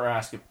can ever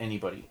ask of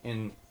anybody.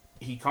 And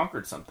he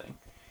conquered something.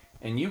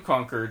 And you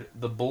conquered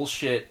the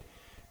bullshit.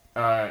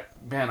 Man,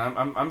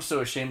 I'm so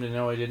ashamed to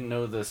know I didn't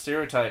know the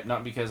stereotype.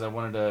 Not because I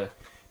wanted to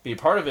be a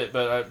part of it,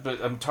 but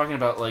I'm talking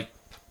about, like,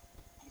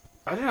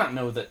 I did not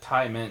know that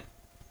Thai meant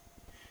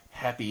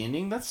happy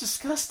ending. That's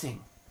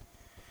disgusting.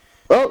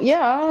 Oh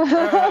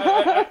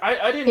yeah.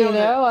 I didn't know. You know,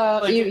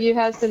 that, like, you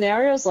had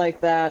scenarios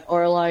like that,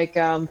 or like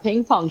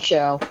ping pong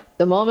show.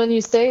 The moment you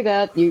say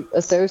that, you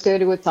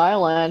associate it with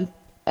Thailand,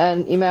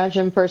 and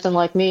imagine a person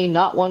like me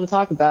not wanting to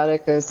talk about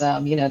it because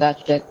you know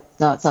that shit's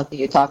not something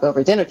you talk over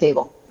a dinner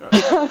table.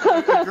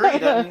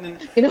 Agreed.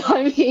 You know what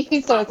I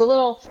mean? So it's a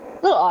little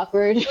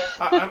awkward.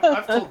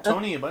 I've told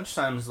Tony a bunch of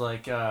times,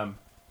 like,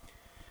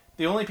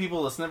 the only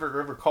people that's never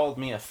ever called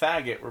me a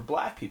faggot were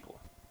black people.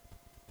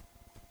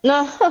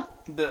 No.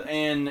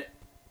 And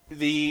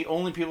the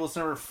only people that's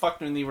never fucked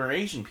with me were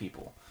Asian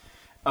people.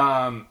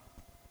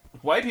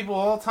 White people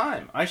all the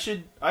time. I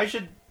should,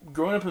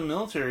 growing up in the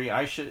military,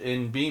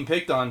 and being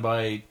picked on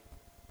by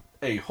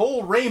a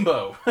whole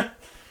rainbow.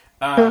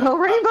 A whole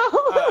rainbow?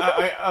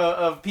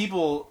 Of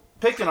people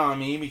picking on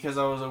me because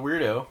I was a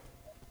weirdo.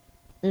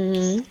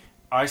 Mm-hmm.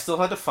 I still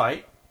had to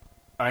fight.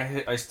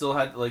 I still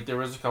had, like, there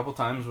was a couple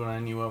times when I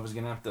knew I was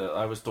going to have to,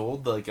 I was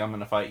told, like, I'm going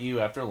to fight you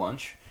after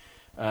lunch.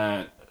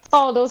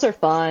 Oh, those are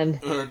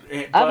fun.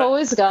 I've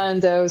always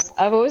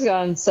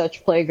gotten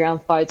such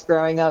playground fights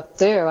growing up,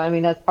 too. I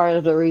mean, that's part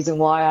of the reason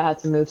why I had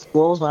to move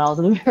schools when I was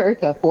in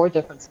America. 4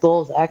 different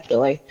schools,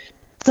 actually.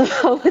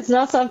 So it's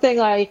not something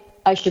I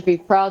should be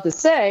proud to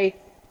say.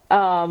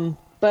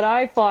 But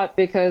I fought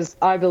because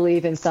I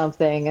believe in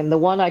something, and the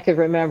one I could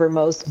remember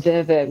most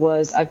vivid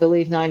was, I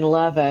believe,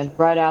 9/11,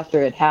 right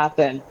after it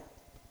happened.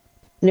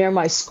 Near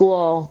my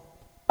school,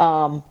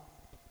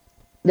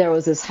 there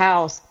was this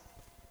house,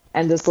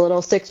 and this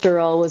little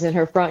 6-year-old was in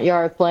her front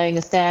yard playing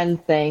a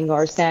sand thing,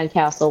 or sand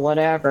castle,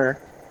 whatever,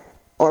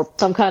 or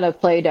some kind of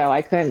Play-Doh,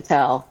 I couldn't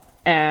tell.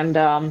 And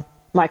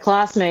my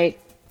classmate,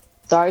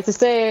 sorry to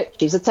say it,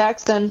 she's a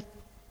Texan,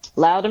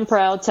 loud and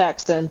proud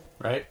Texan.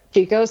 Right.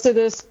 She goes to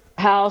this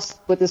house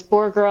with this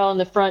poor girl in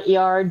the front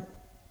yard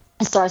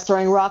and starts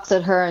throwing rocks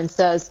at her and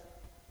says,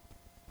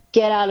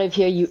 "Get out of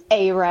here, you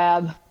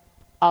Arab."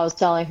 I was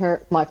telling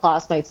her, my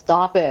classmate,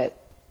 stop it.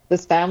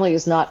 This family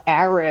is not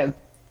Arab.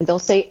 And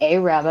don't say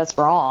Arab, that's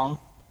wrong.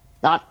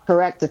 Not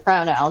correct the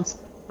pronouns.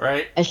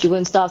 Right. And she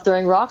wouldn't stop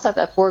throwing rocks at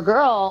that poor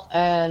girl,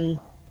 and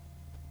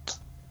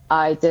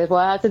I did what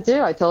I had to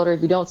do. I told her,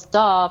 if you don't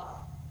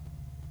stop,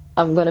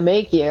 I'm going to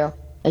make you.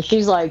 And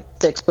she's like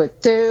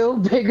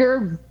 6'2",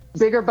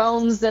 bigger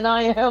bones than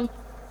I am,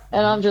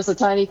 and I'm just a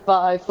tiny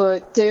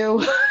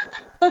 5'2".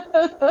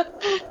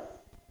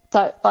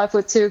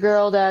 5'2"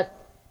 girl that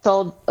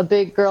told a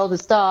big girl to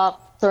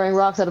stop throwing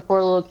rocks at a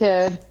poor little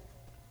kid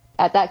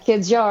at that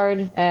kid's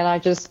yard, and I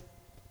just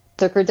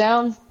took her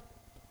down,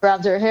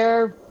 grabbed her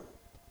hair,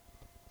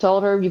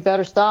 told her, you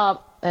better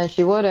stop, and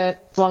she wouldn't,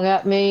 swung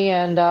at me,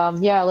 and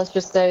yeah, let's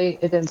just say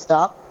it didn't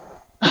stop.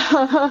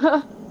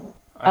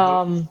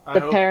 The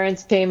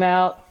parents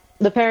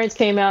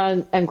came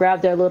out and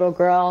grabbed their little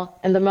girl.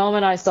 And the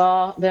moment I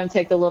saw them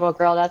take the little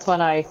girl, that's when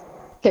I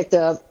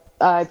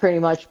pretty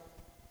much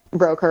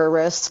broke her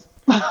wrist.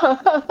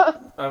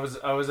 I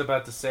was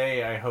about to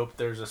say, I hope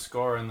there's a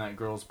scar on that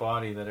girl's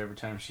body that every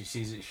time she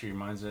sees it, she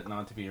reminds it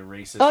not to be a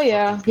racist. Oh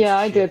yeah,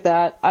 I did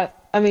that.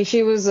 I mean,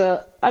 she's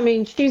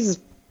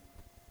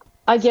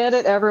I get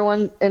it.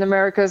 Everyone in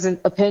America is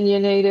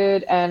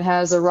opinionated and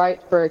has a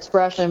right for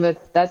expression,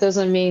 but that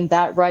doesn't mean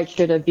that right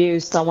should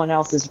abuse someone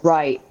else's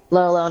right,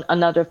 let alone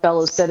another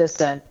fellow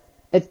citizen.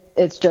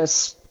 It's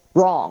just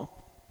wrong.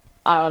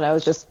 I don't know.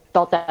 It just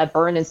felt that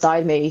burn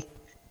inside me.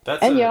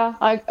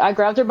 I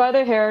grabbed her by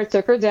the hair,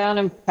 took her down,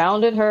 and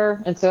pounded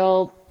her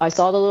until I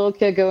saw the little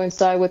kid go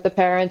inside with the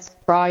parents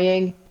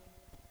crying.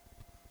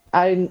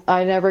 I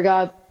never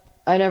got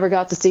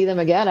to see them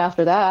again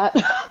after that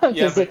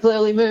because they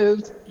clearly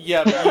moved.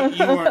 Yeah,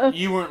 but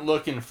you weren't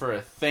looking for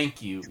a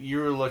thank you. You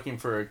were looking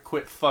for a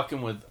quit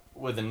fucking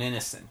with an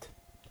innocent.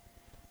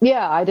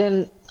 Yeah, I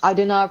did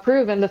not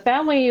approve. And the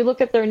family, you look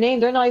at their name,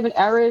 they're not even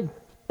Arab.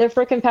 they're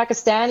freaking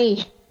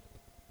Pakistani,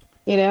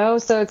 you know?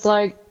 So it's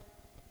like,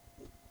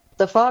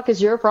 the fuck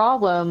is your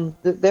problem?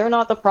 They're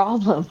not the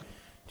problem,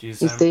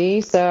 Jeez, you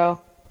see?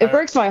 So it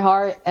breaks my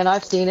heart, and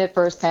I've seen it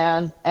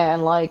firsthand.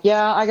 And like,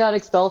 yeah, I got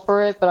expelled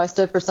for it, but I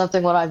stood for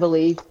something what I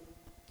believe,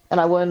 and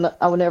I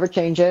would never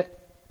change it.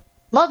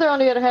 Mother, on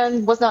the other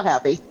hand, was not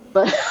happy,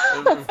 but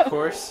of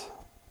course.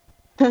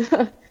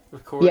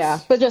 Of course. Yeah,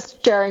 but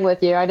just sharing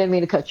with you. I didn't mean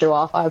to cut you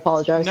off. I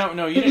apologize.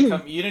 No, you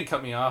didn't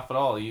cut me off at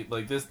all.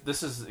 Like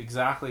this is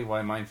exactly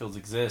why Minefields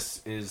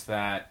exists, is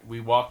that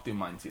we walk through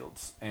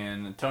minefields.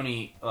 And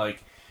Tony,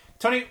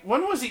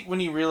 when was he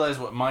when he realized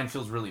what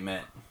minefields really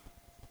meant?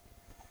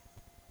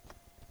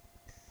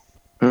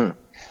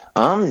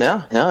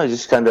 No,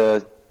 just kind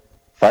of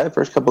probably the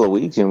first couple of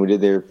weeks, we did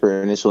their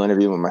initial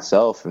interview with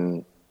myself,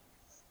 and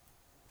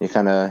you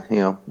kind of,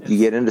 you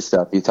get into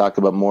stuff. You talk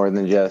about more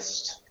than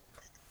just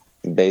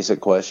basic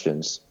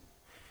questions.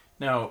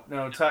 No,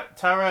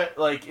 Tara,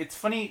 like, it's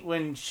funny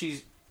when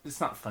she's... It's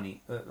not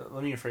funny.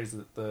 Let me rephrase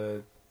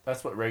it.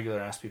 That's what regular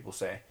ass people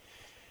say.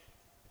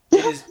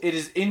 It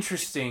is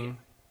interesting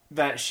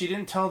that she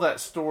didn't tell that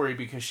story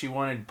because she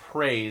wanted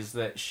praise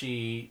that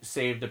she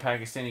saved a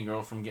Pakistani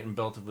girl from getting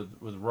belted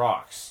with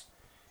rocks.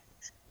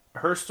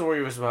 Her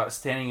story was about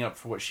standing up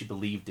for what she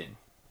believed in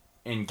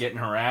and getting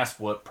her ass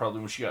whooped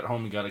probably when she got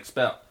home and got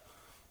expelled.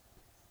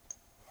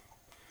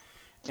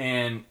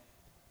 And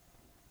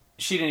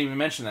she didn't even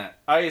mention that.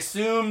 I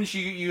assumed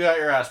you got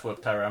your ass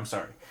whooped, Tyra. I'm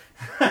sorry.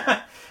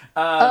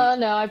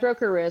 No, I broke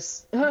her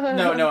wrist.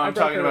 No, I'm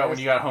talking about when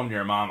you got home to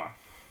your mama.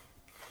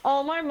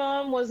 Oh, my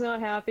mom was not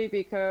happy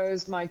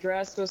because my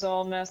dress was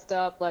all messed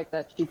up, like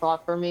that she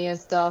bought for me and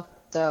stuff.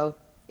 So,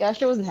 yeah,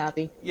 she wasn't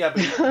happy. Yeah,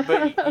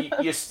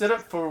 but you stood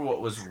up for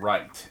what was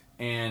right.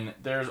 And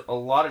there's a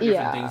lot of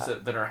different things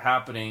that are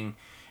happening,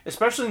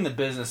 especially in the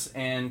business.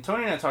 And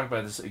Tony and I talk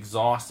about this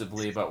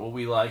exhaustively, about what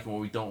we like and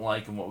what we don't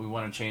like and what we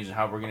want to change and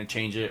how we're going to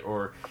change it,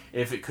 or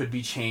if it could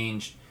be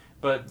changed.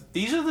 But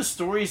these are the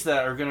stories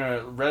that are going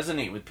to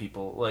resonate with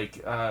people.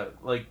 Like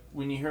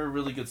when you hear a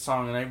really good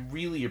song, and I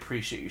really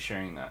appreciate you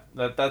sharing that.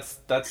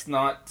 That's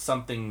not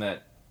something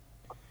that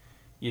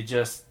you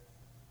just,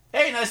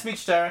 hey, nice to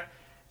meet you, Tara.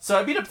 So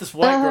I beat up this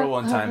white girl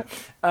one time.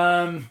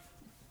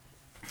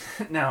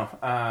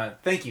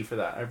 Thank you for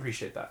that. I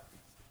appreciate that.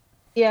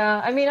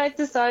 Yeah, I mean, I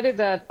decided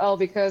that,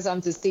 because I'm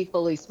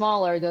deceitfully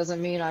smaller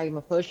doesn't mean I'm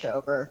a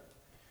pushover,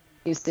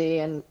 you see,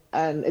 and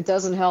it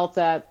doesn't help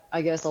that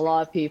I guess a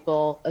lot of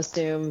people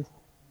assume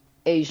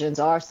Asians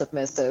are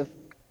submissive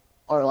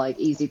or like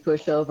easy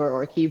pushover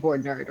or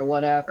keyboard nerd or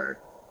whatever.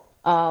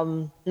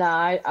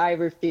 I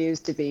refuse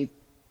to be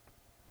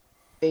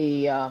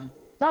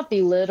not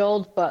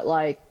belittled, but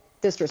like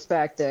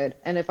disrespected.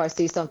 And if I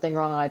see something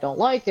wrong and I don't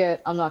like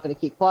it, I'm not going to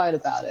keep quiet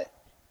about it.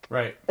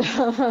 Right.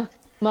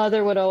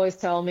 Mother would always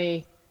tell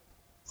me,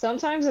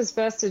 sometimes it's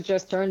best to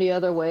just turn the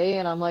other way.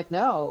 And I'm like,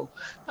 no,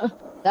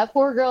 that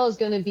poor girl is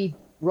going to be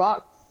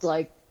rocked,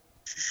 like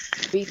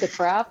beat the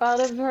crap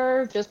out of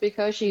her just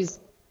because she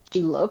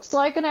looks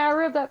like an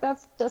Arab.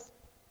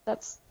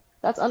 That's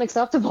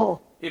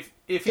unacceptable. If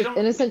you don't,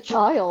 innocent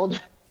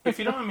child. If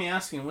you don't mind me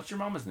asking, what's your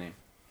mama's name?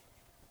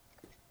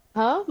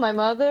 Huh? My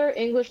mother,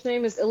 English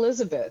name is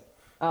Elizabeth.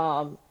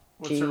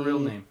 What's her real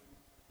name?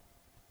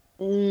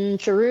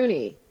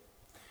 Charuni.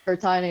 Her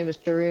Thai name is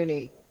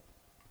Charuni.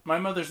 My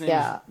mother's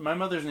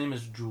name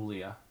is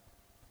Julia.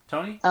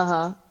 Tony?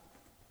 Uh-huh.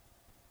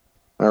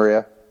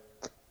 Maria.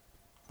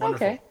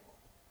 Wonderful. Okay.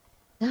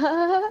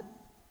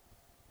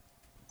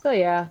 So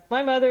yeah,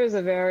 my mother is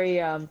a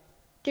very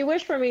she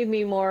wished for me to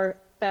be more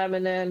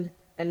feminine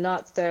and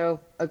not so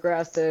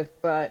aggressive,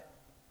 but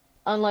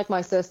unlike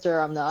my sister,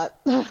 I'm not.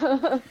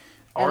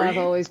 I've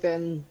always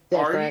been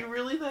different. Are you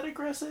really that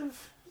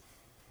aggressive?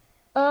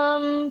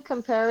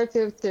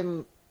 Comparative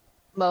to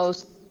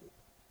most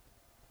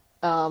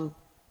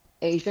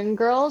Asian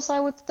girls, I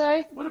would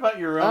say. What about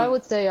your own? I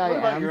would say I am. What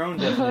about your own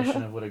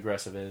definition of what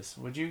aggressive is?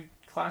 Would you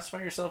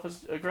classify yourself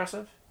as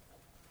aggressive?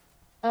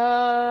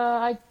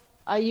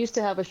 I used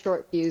to have a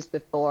short fuse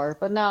before,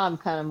 but now I'm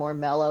kind of more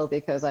mellow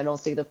because I don't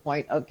see the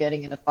point of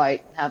getting in a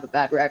fight and have a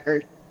bad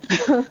record.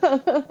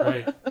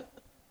 Right.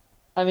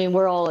 I mean,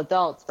 we're all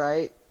adults,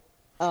 right?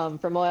 From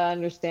what I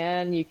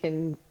understand,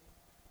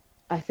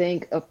 I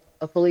think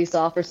a police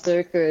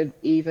officer could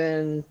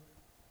even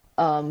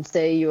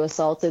say you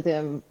assaulted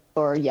him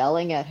for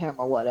yelling at him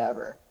or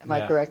whatever. Am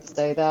I correct to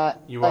say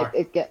that? You are.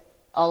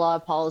 A lot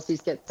of policies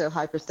get so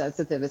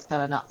hypersensitive, it's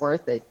kind of not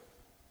worth it.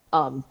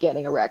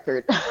 Getting a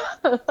record.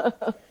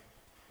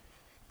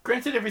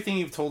 Granted, everything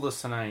you've told us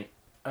tonight,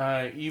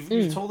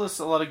 you've told us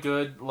a lot of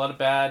good, a lot of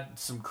bad,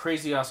 some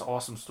crazy ass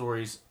awesome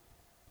stories.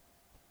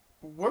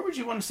 Where would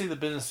you want to see the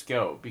business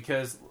go?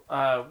 Because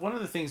one of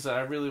the things that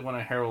I really want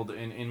to herald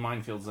in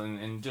Minefields,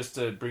 and just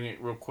to bring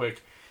it real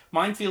quick,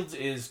 Minefields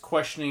is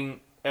questioning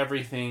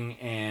everything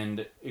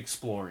and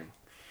exploring.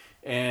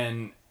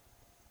 And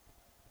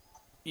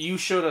you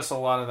showed us a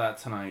lot of that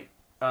tonight.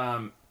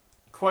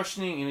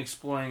 Questioning and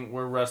exploring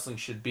where wrestling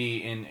should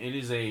be, and it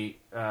is an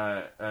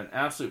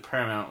absolute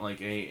paramount, like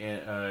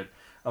a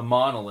a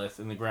monolith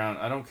in the ground.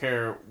 I don't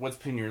care what's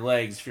between your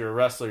legs. If you're a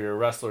wrestler, you're a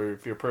wrestler.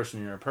 If you're a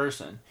person, you're a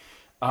person.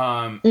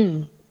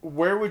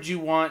 Where would you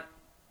want,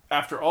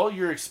 after all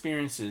your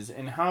experiences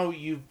and how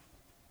you've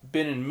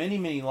been in many,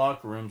 many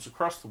locker rooms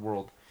across the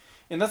world,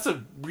 and that's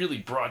a really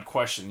broad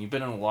question. You've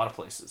been in a lot of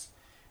places.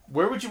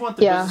 Where would you want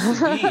the business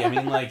to be? I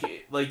mean,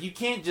 like you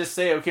can't just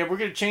say, okay, we're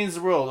going to change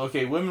the world.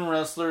 Okay, women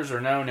wrestlers are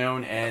now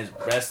known as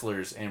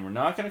wrestlers, and we're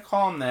not going to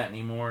call them that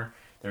anymore.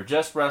 They're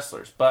just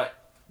wrestlers. But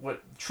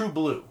what True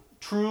Blue,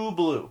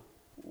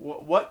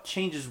 what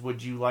changes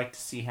would you like to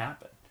see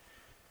happen?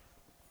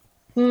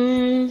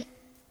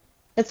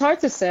 It's hard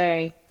to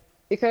say,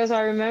 because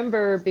I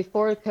remember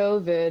before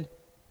COVID,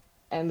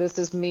 and this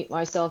is me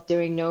myself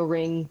doing no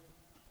ring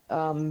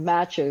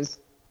matches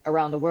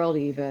around the world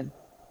even.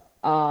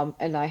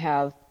 And I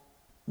have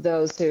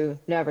those who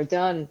never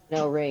done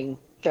no ring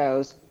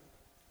shows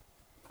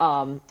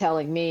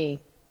telling me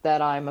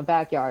that I'm a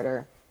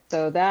backyarder.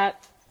 So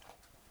that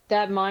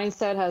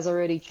mindset has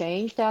already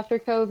changed after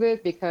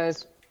COVID,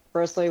 because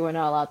firstly, we're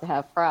not allowed to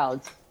have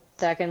crowds.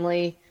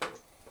 Secondly,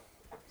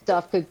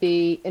 stuff could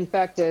be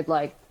infected,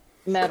 like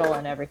metal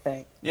and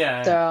everything.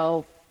 Yeah.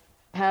 So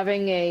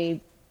having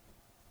a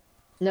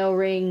no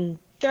ring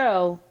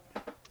show,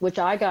 which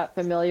I got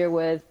familiar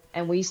with,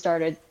 and we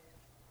started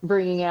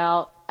bringing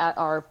out at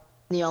our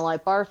Neon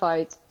Light Bar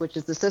Fights, which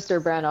is the sister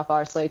brand of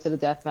our Slave to the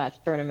Deathmatch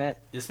tournament.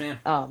 Yes,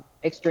 ma'am.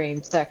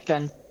 Extreme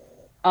section.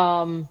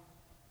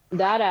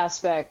 That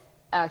aspect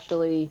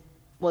actually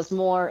was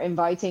more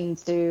inviting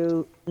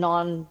to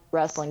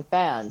non-wrestling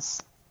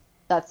fans.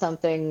 That's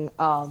something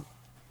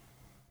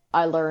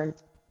I learned,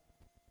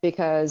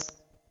 because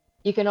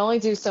you can only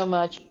do so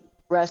much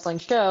wrestling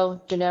show,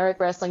 generic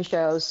wrestling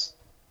shows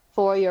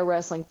for your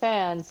wrestling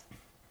fans,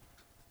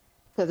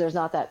 because there's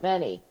not that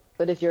many.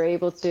 But if you're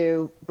able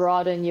to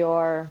broaden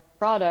your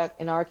product,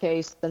 in our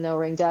case, the No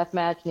Ring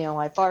Deathmatch, Neon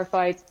Light Bar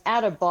Fights,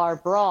 at a bar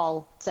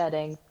brawl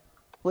setting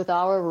with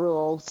our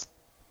rules,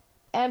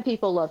 and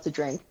people love to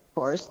drink, of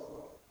course.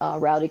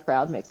 Rowdy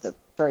Crowd makes a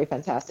very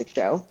fantastic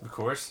show. Of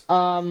course.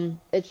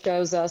 It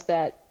shows us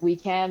that we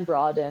can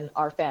broaden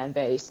our fan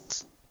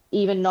base.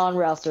 Even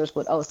non-wrestlers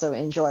would also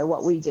enjoy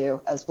what we do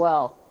as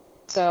well.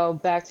 So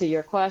back to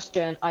your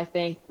question, I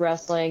think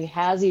wrestling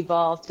has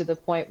evolved to the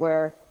point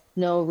where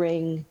no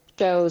ring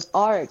shows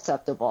are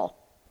acceptable.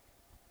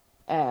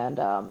 And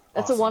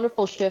that's a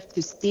wonderful shift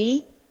to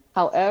see.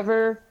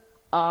 However,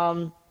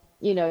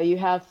 you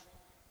have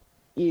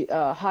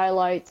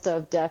highlights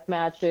of death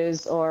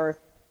matches or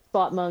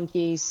spot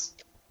monkeys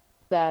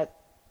that,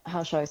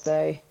 how should I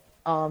say,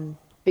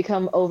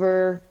 become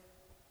over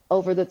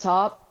the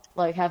top,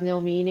 like have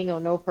no meaning or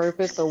no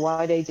purpose or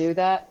why they do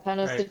that kind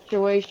of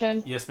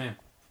situation. Yes, ma'am.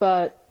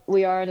 But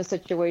we are in a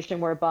situation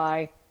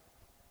whereby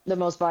the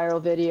most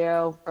viral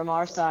video from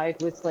our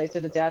side with Slave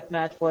to the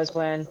Deathmatch was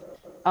when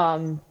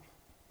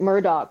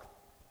Murdoch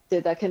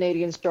did that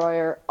Canadian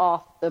Destroyer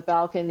off the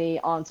balcony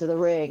onto the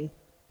ring.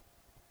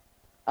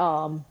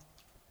 That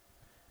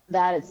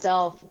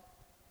itself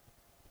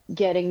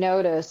getting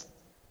noticed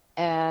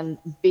and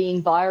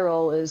being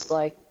viral is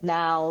like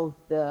now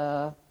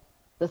the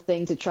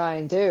thing to try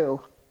and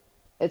do.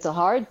 It's a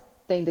hard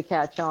thing to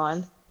catch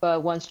on,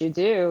 but once you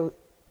do,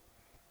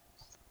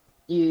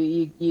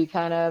 you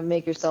kind of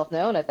make yourself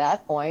known at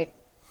that point.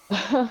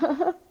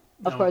 Of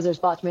course, there's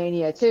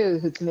Botchmania too,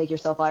 who can make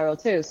yourself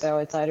viral too, so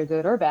it's either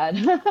good or bad.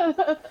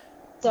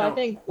 I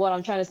think what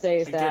I'm trying to say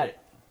is that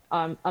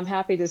I'm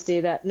happy to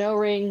see that no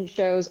ring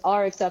shows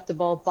are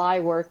acceptable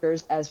by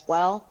workers as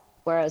well,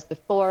 whereas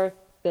before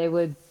they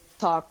would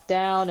talk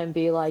down and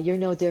be like, you're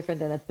no different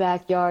than a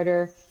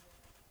backyarder.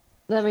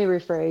 Let me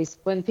rephrase.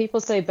 When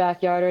people say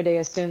backyarder, they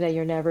assume that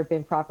you've never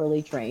been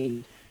properly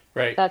trained.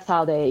 Right. That's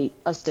how they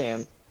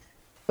assume.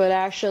 But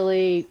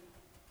actually,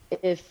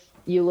 if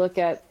you look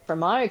at, from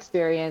my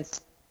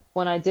experience,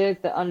 when I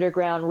did the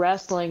underground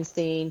wrestling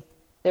scene,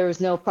 there was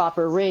no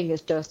proper ring.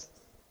 It's just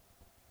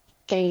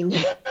chain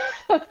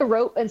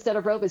rope. Instead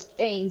of rope, it's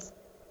chains.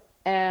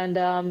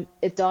 And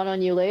it dawned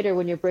on you later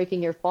when you're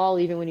breaking your fall,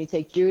 even when you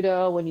take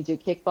judo, when you do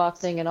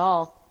kickboxing and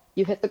all,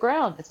 you hit the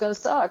ground. It's going to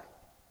suck,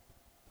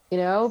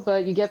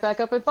 but you get back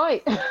up and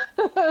fight.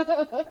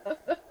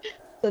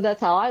 So that's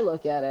how I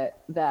look at it,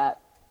 that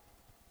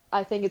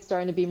I think it's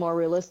starting to be more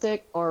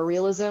realistic or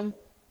realism.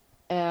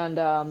 And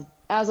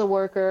as a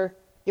worker,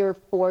 you're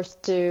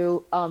forced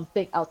to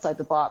think outside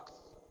the box,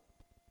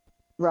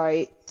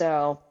 right?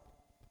 So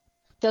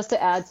just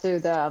to add to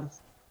the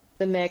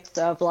mix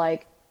of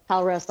like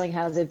how wrestling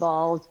has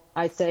evolved,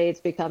 I'd say it's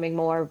becoming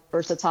more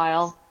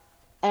versatile.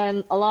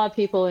 And a lot of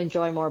people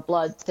enjoy more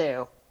blood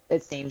too,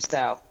 it seems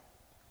so.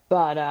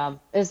 But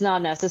it's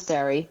not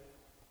necessary,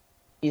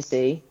 you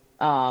see.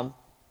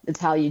 It's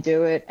how you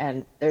do it,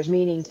 and there's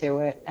meaning to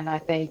it. And I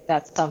think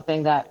that's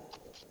something that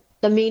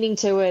the meaning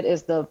to it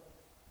is the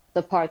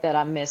part that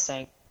I'm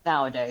missing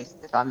nowadays,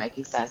 if I'm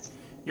making sense.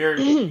 You're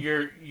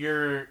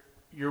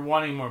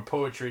wanting more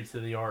poetry to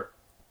the art.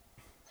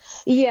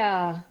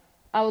 Yeah,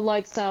 I would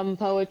like some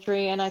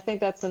poetry, and I think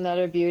that's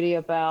another beauty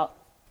about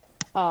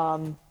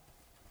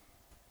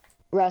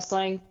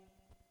wrestling,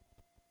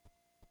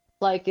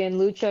 like in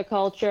lucha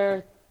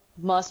culture,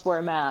 must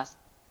wear mask.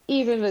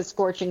 Even if it's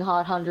scorching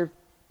hot 100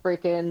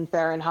 freaking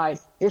Fahrenheit,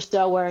 you're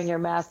still wearing your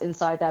mask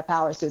inside that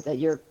power suit that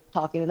you're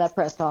talking in that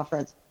press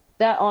conference.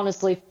 That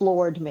honestly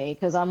floored me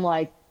because I'm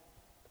like,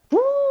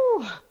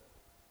 whoo,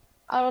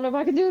 I don't know if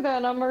I can do that,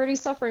 and I'm already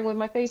suffering with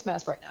my face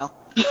mask right now.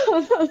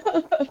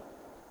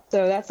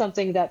 So that's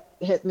something that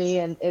hit me,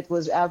 and it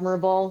was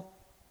admirable.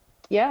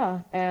 Yeah,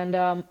 and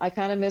I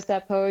kind of miss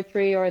that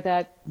poetry or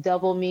that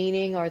double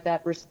meaning or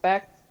that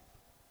respect,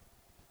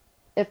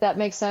 if that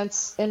makes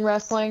sense in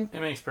wrestling.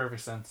 It makes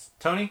perfect sense.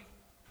 Tony?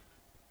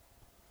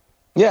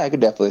 Yeah, I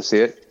could definitely see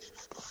it.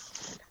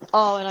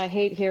 Oh, and I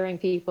hate hearing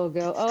people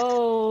go,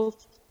 oh,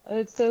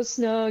 it's so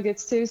snug,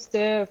 it's too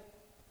stiff.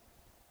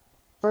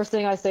 First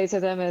thing I say to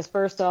them is,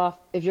 first off,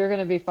 if you're going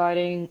to be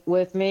fighting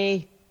with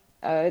me,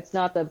 it's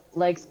not the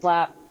leg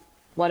slap,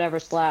 whatever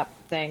slap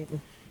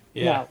thing.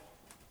 Yeah. No.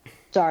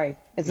 Sorry,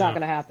 it's not No.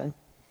 going to happen.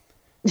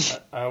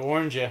 I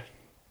warned you,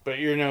 but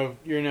you're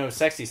no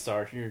sexy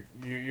star.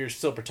 You're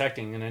still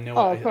protecting, and I know.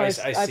 Oh, of course,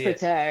 I I see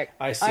protect. it.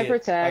 I see I it.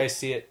 protect. I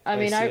see it. I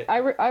mean, see it.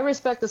 I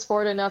respect the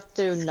sport enough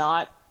to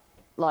not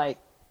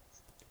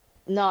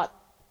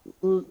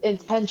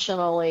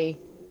intentionally.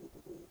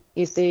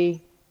 You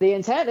see, the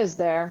intent is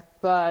there,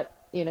 but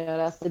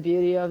that's the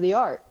beauty of the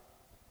art.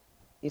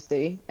 You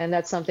see, and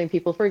that's something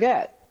people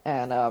forget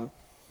and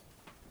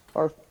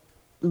or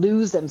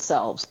lose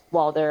themselves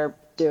while they're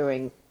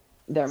doing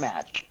their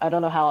match. I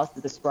don't know how else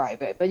to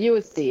describe it, but you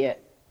would see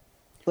it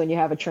when you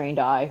have a trained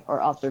eye or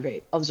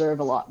observe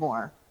a lot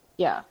more.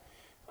 Yeah.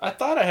 I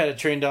thought I had a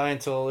trained eye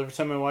until every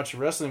time I watched a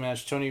wrestling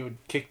match, Tony would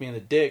kick me in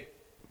the dick.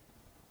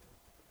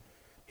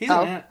 He's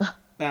Nah,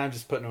 I'm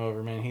just putting him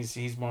over, man.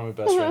 He's one of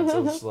my best friends.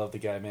 I just love the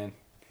guy, man.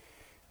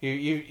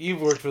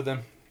 You've worked with him.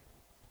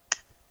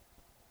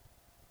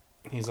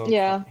 He's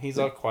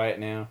all quiet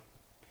now.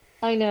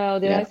 I know.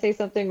 Did Yeah. I say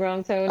something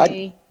wrong,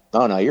 Tony?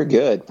 Oh no, you're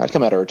good. I'd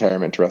come out of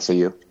retirement to wrestle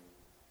you.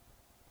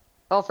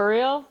 Oh, for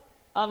real?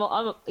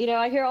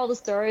 I hear all the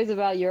stories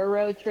about your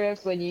road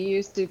trips when you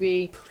used to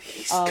be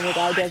with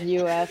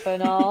IWF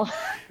and all.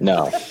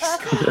 No.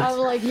 I'm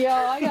like, yo,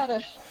 I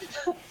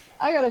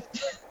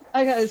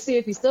gotta see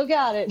if you still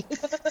got it.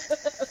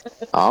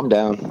 I'm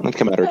down. I'd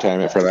come out of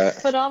retirement for that.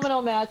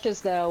 Phenomenal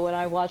matches, though, when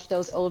I watched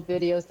those old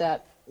videos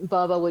that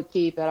Bubba would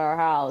keep at our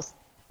house,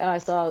 and I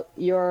saw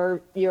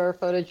your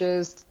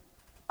footages.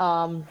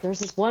 There's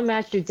this one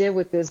match you did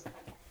with this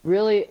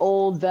really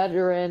old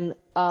veteran.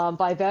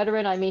 By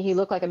veteran, I mean he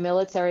looked like a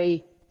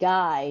military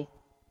guy,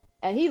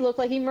 and he looked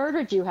like he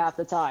murdered you half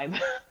the time.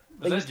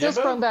 But that you still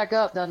Jimbo? sprung back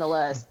up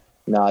nonetheless.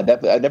 No, I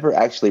never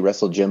actually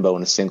wrestled Jimbo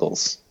in a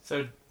singles.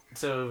 So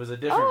it was a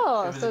different.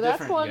 Oh, it was so a that's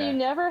different one guy. you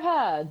never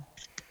had.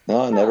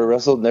 No, never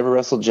wrestled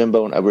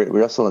Jimbo. We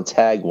wrestled in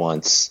tag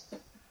once.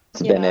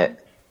 It's been Yeah.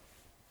 it.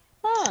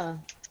 Huh.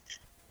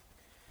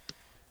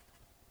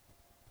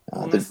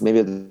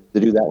 Maybe to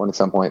do that one at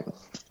some point.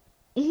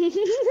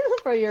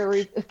 For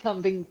your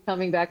coming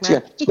back Yeah,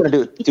 match. just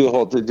gonna do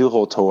a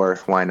whole tour.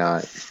 Why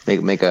not?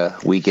 Make a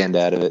weekend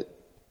out of it.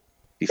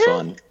 Be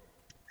fun.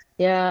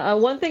 Yeah,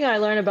 one thing I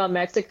learned about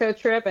Mexico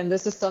trip, and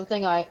this is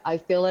something I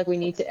feel like we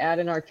need to add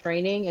in our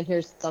training, and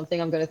here's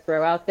something I'm going to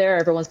throw out there.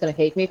 Everyone's going to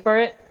hate me for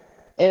it,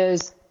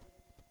 is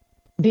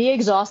be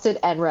exhausted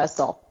and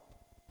wrestle.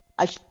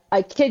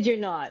 I kid you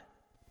not.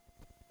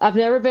 I've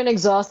never been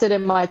exhausted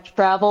in my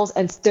travels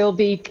and still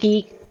be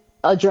peak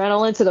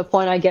adrenaline to the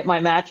point I get my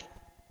match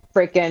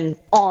freaking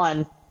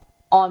on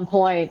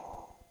point,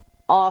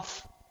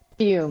 off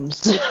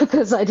fumes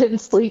because I didn't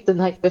sleep the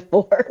night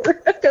before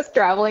because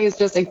traveling is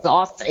just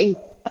exhausting.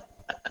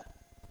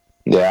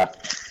 Yeah.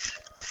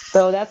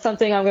 So that's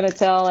something I'm going to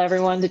tell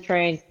everyone to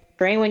train.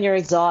 Train when you're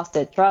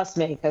exhausted. Trust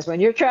me, because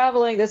when you're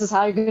traveling, this is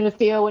how you're going to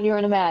feel when you're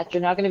in a match.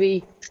 You're not going to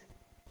be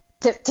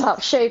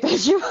tip-top shape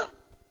as you...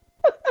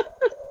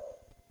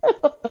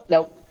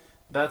 Nope.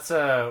 That's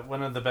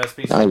one of the best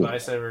pieces of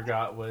advice I ever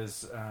got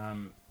was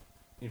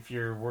if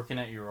you're working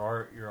at your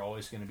art, you're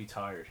always going to be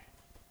tired.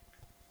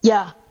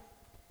 Yeah.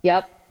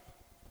 Yep.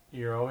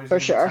 You're always For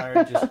going to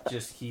sure. be tired.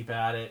 Just keep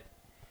at it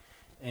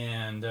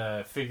and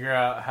figure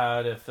out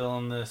how to fill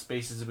in the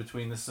spaces in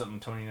between. This is something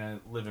Tony and I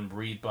live and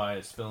breathe by,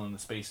 is fill in the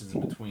spaces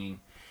in between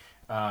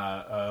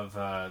of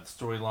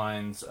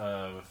storylines,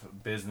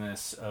 of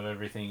business, of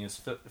everything, is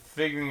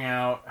figuring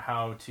out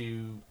how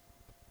to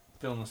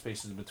fill in the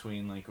spaces in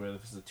between, like whether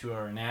it's a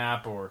 2-hour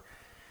nap or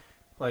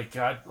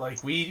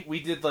we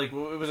did it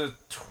was a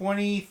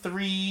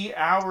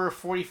 23-hour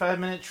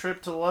 45-minute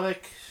trip to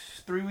Lubbock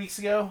 3 weeks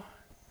ago.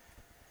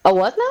 Oh,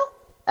 what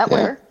now? At Yeah.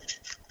 where?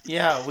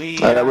 Yeah, we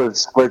That was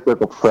Square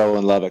Circle Pro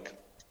in Lubbock.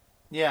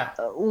 yeah,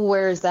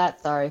 Where is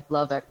that? Sorry,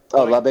 Lubbock.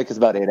 Oh, Lubbock is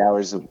about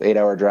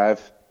 8-hour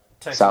drive.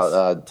 Texas.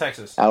 South,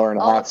 Texas. Hour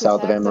and a half to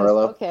south of Texas.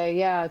 Amarillo. Okay,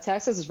 yeah.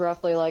 Texas is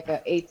roughly like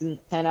a 8 to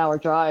 10 hour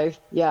drive.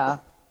 Yeah.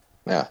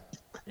 Yeah.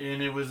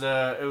 And it was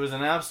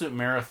an absolute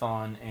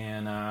marathon,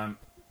 and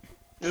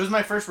it was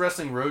my first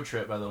wrestling road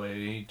trip, by the way.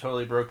 He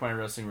totally broke my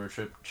wrestling road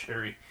trip,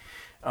 Jerry.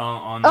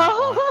 on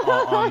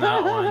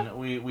that one.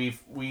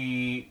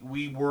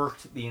 We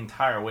worked the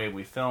entire way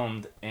we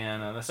filmed,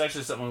 and that's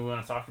actually something we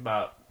want to talk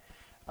about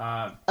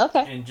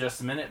Okay. in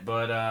just a minute.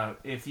 But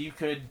if you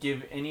could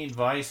give any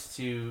advice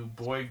to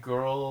boy,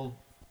 girl,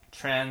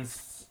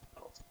 trans,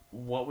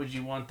 what would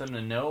you want them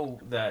to know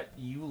that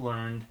you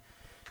learned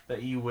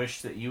that you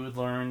wish that you had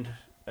learned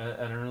at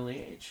an early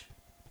age?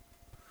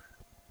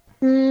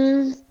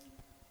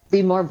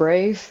 Be more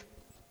brave.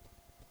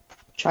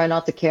 Try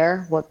not to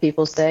care what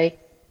people say.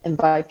 And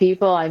by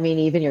people, I mean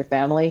even your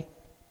family.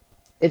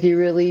 If you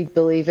really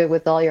believe it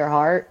with all your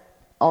heart,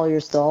 all your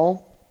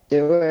soul,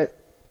 do it.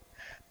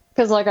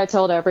 Because like I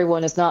told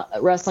everyone,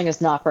 wrestling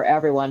is not for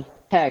everyone.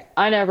 Heck,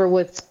 I never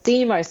would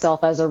see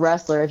myself as a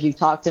wrestler if you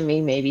talked to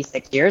me maybe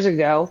 6 years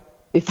ago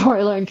before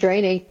I learned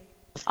training.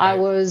 I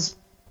was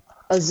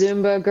a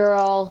Zumba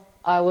girl.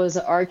 I was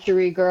an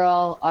archery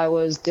girl. I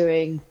was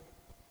doing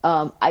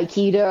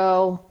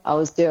Aikido. I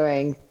was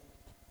doing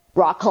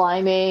rock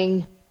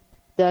climbing.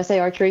 Did I say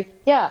archery?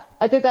 Yeah,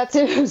 I did that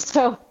too.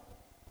 So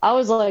I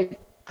was like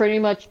pretty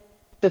much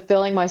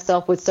fulfilling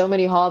myself with so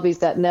many hobbies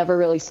that never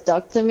really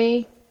stuck to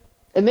me.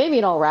 It made me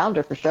an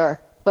all-rounder for sure,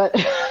 but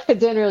it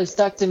didn't really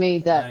stuck to me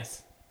that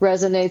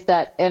resonates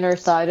that inner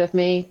side of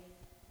me,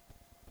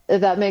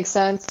 if that makes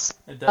sense.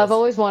 It does. I've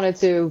always wanted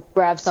to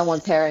grab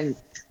someone's hair and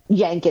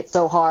yank it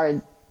so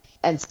hard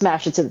and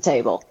smash it to the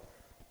table.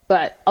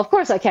 But, of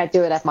course, I can't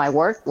do it at my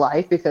work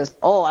life because,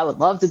 I would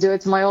love to do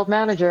it to my old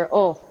manager.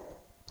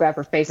 Grab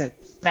her face and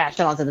smash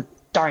it onto the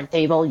darn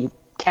table, you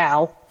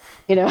cow.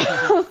 But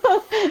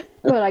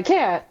I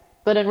can't.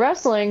 But in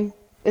wrestling,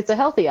 it's a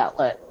healthy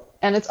outlet,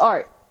 and it's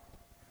art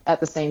at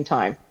the same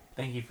time.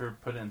 Thank you for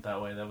putting it that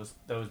way. That was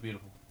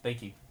beautiful.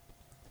 Thank you.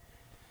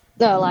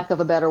 No, lack of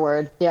a better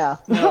word. Yeah.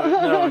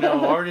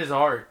 No. Art is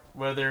art.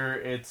 Whether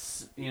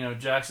it's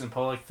Jackson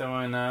Pollock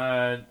throwing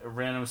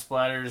random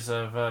splatters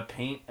of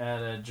paint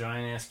at a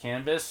giant ass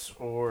canvas,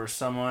 or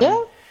someone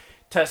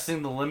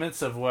testing the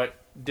limits of what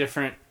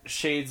different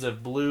shades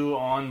of blue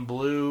on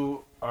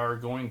blue are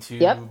going to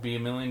be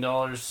 $1 million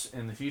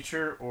in the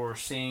future, or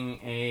seeing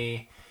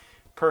a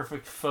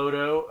perfect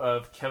photo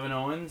of Kevin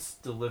Owens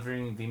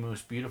delivering the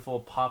most beautiful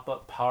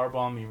pop-up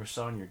powerbomb you ever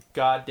saw in your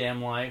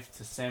goddamn life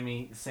to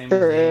Sami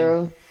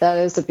Zayn. That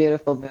is a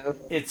beautiful move.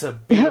 It's a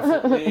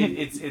beautiful.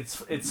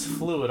 it's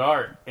fluid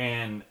art,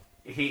 and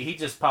he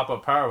just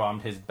pop-up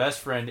powerbombed his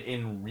best friend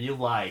in real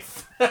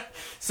life.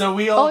 So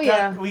we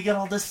got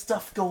all this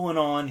stuff going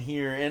on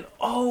here, and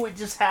it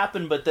just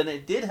happened. But then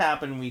it did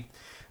happen.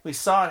 We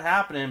saw it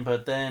happening,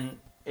 but then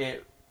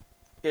it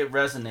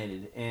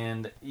resonated,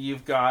 and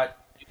you've got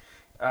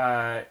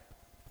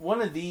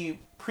one of the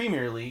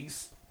Premier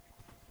Leagues,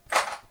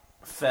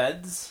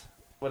 Feds,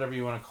 whatever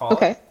you want to call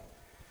it.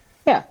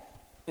 Yeah.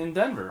 In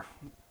Denver.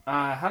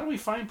 How do we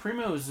find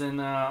Primos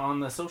on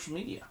the social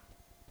media?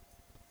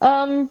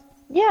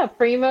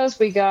 Primos.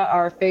 We got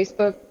our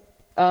Facebook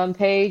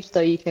page, so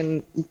you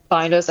can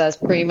find us as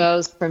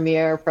Primos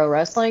Premier Pro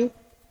Wrestling.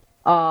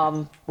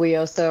 We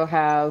also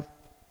have,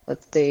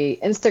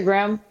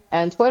 Instagram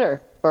and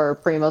Twitter for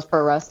Primos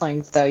Pro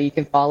Wrestling, so you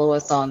can follow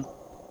us on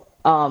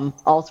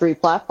all three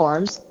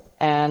platforms.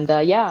 And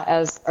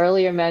as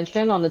earlier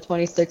mentioned, on the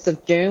 26th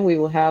of June, we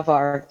will have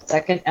our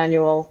second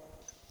annual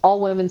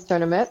all-women's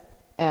tournament,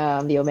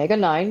 the Omega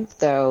 9.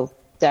 So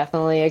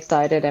definitely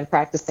excited and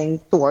practicing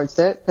towards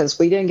it, because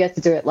we didn't get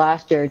to do it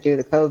last year due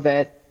to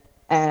COVID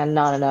and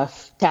not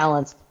enough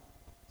talent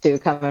to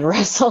come and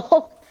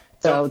wrestle.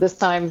 So this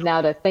time,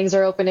 now that things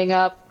are opening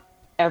up,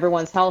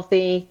 everyone's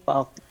healthy,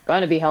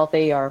 going to be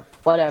healthy or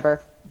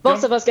whatever.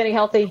 Most of us getting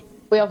healthy,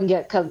 we all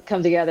can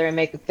come together and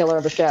make a killer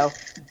of a show.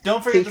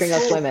 Don't forget featuring the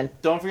school. us women.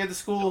 Don't forget the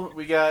school.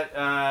 We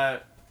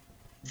got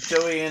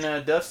Joey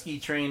and Dusky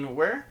train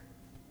where?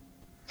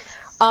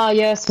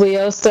 Yes, we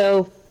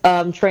also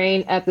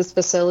train at this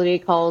facility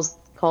called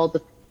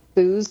the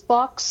Foos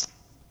Box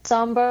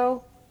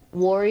Sambo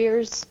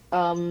Warriors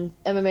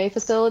MMA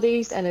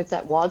facilities, and it's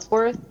at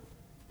Wadsworth.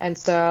 And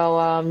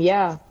so,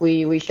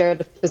 we share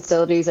the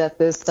facilities at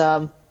this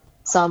Sambo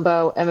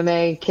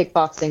MMA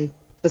kickboxing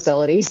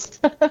facilities.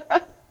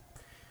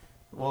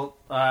 Well,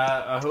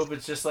 I hope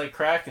it's just like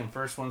crack and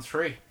first one's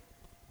free.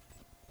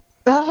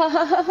 We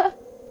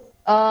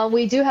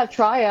do have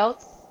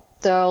tryouts.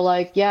 So,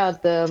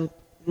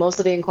 most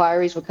of the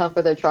inquiries would come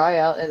for their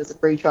tryout, and it's a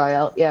free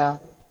tryout, to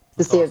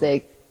see if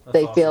they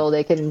feel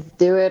they can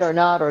do it or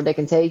not, or they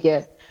can take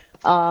it.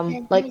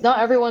 Not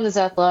everyone is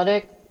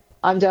athletic.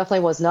 I definitely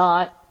was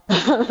not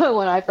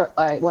when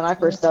I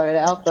first started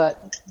out,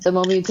 but the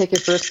moment you take your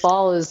first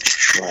fall is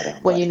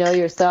when you know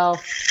yourself.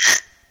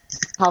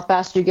 How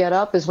fast you get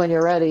up is when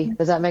you're ready.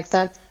 Does that make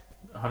sense?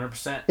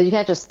 100%. But you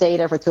can't just stay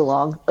there for too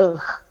long.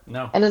 Ugh.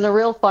 No. And in a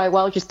real fight,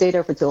 why would you stay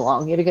there for too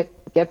long? You have to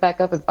get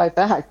back up and fight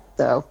back.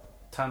 So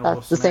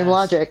that's the same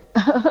logic.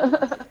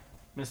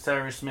 Miss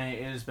Tyrus May,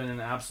 it has been an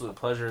absolute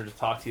pleasure to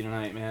talk to you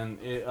tonight, man.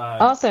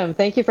 Awesome.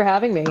 Thank you for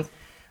having me.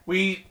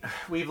 We've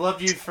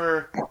loved you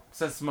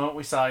since the moment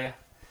we saw you.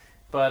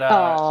 But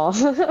Oh.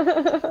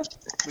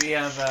 we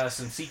have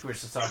some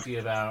secrets to talk to you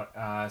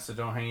about, so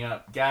don't hang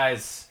up.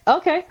 Guys,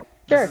 Okay,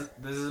 sure.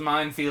 this is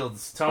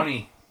Minefields.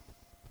 Tony.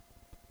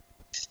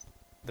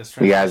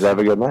 You guys have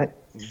a good night.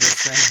 This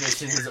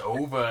transmission is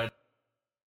over.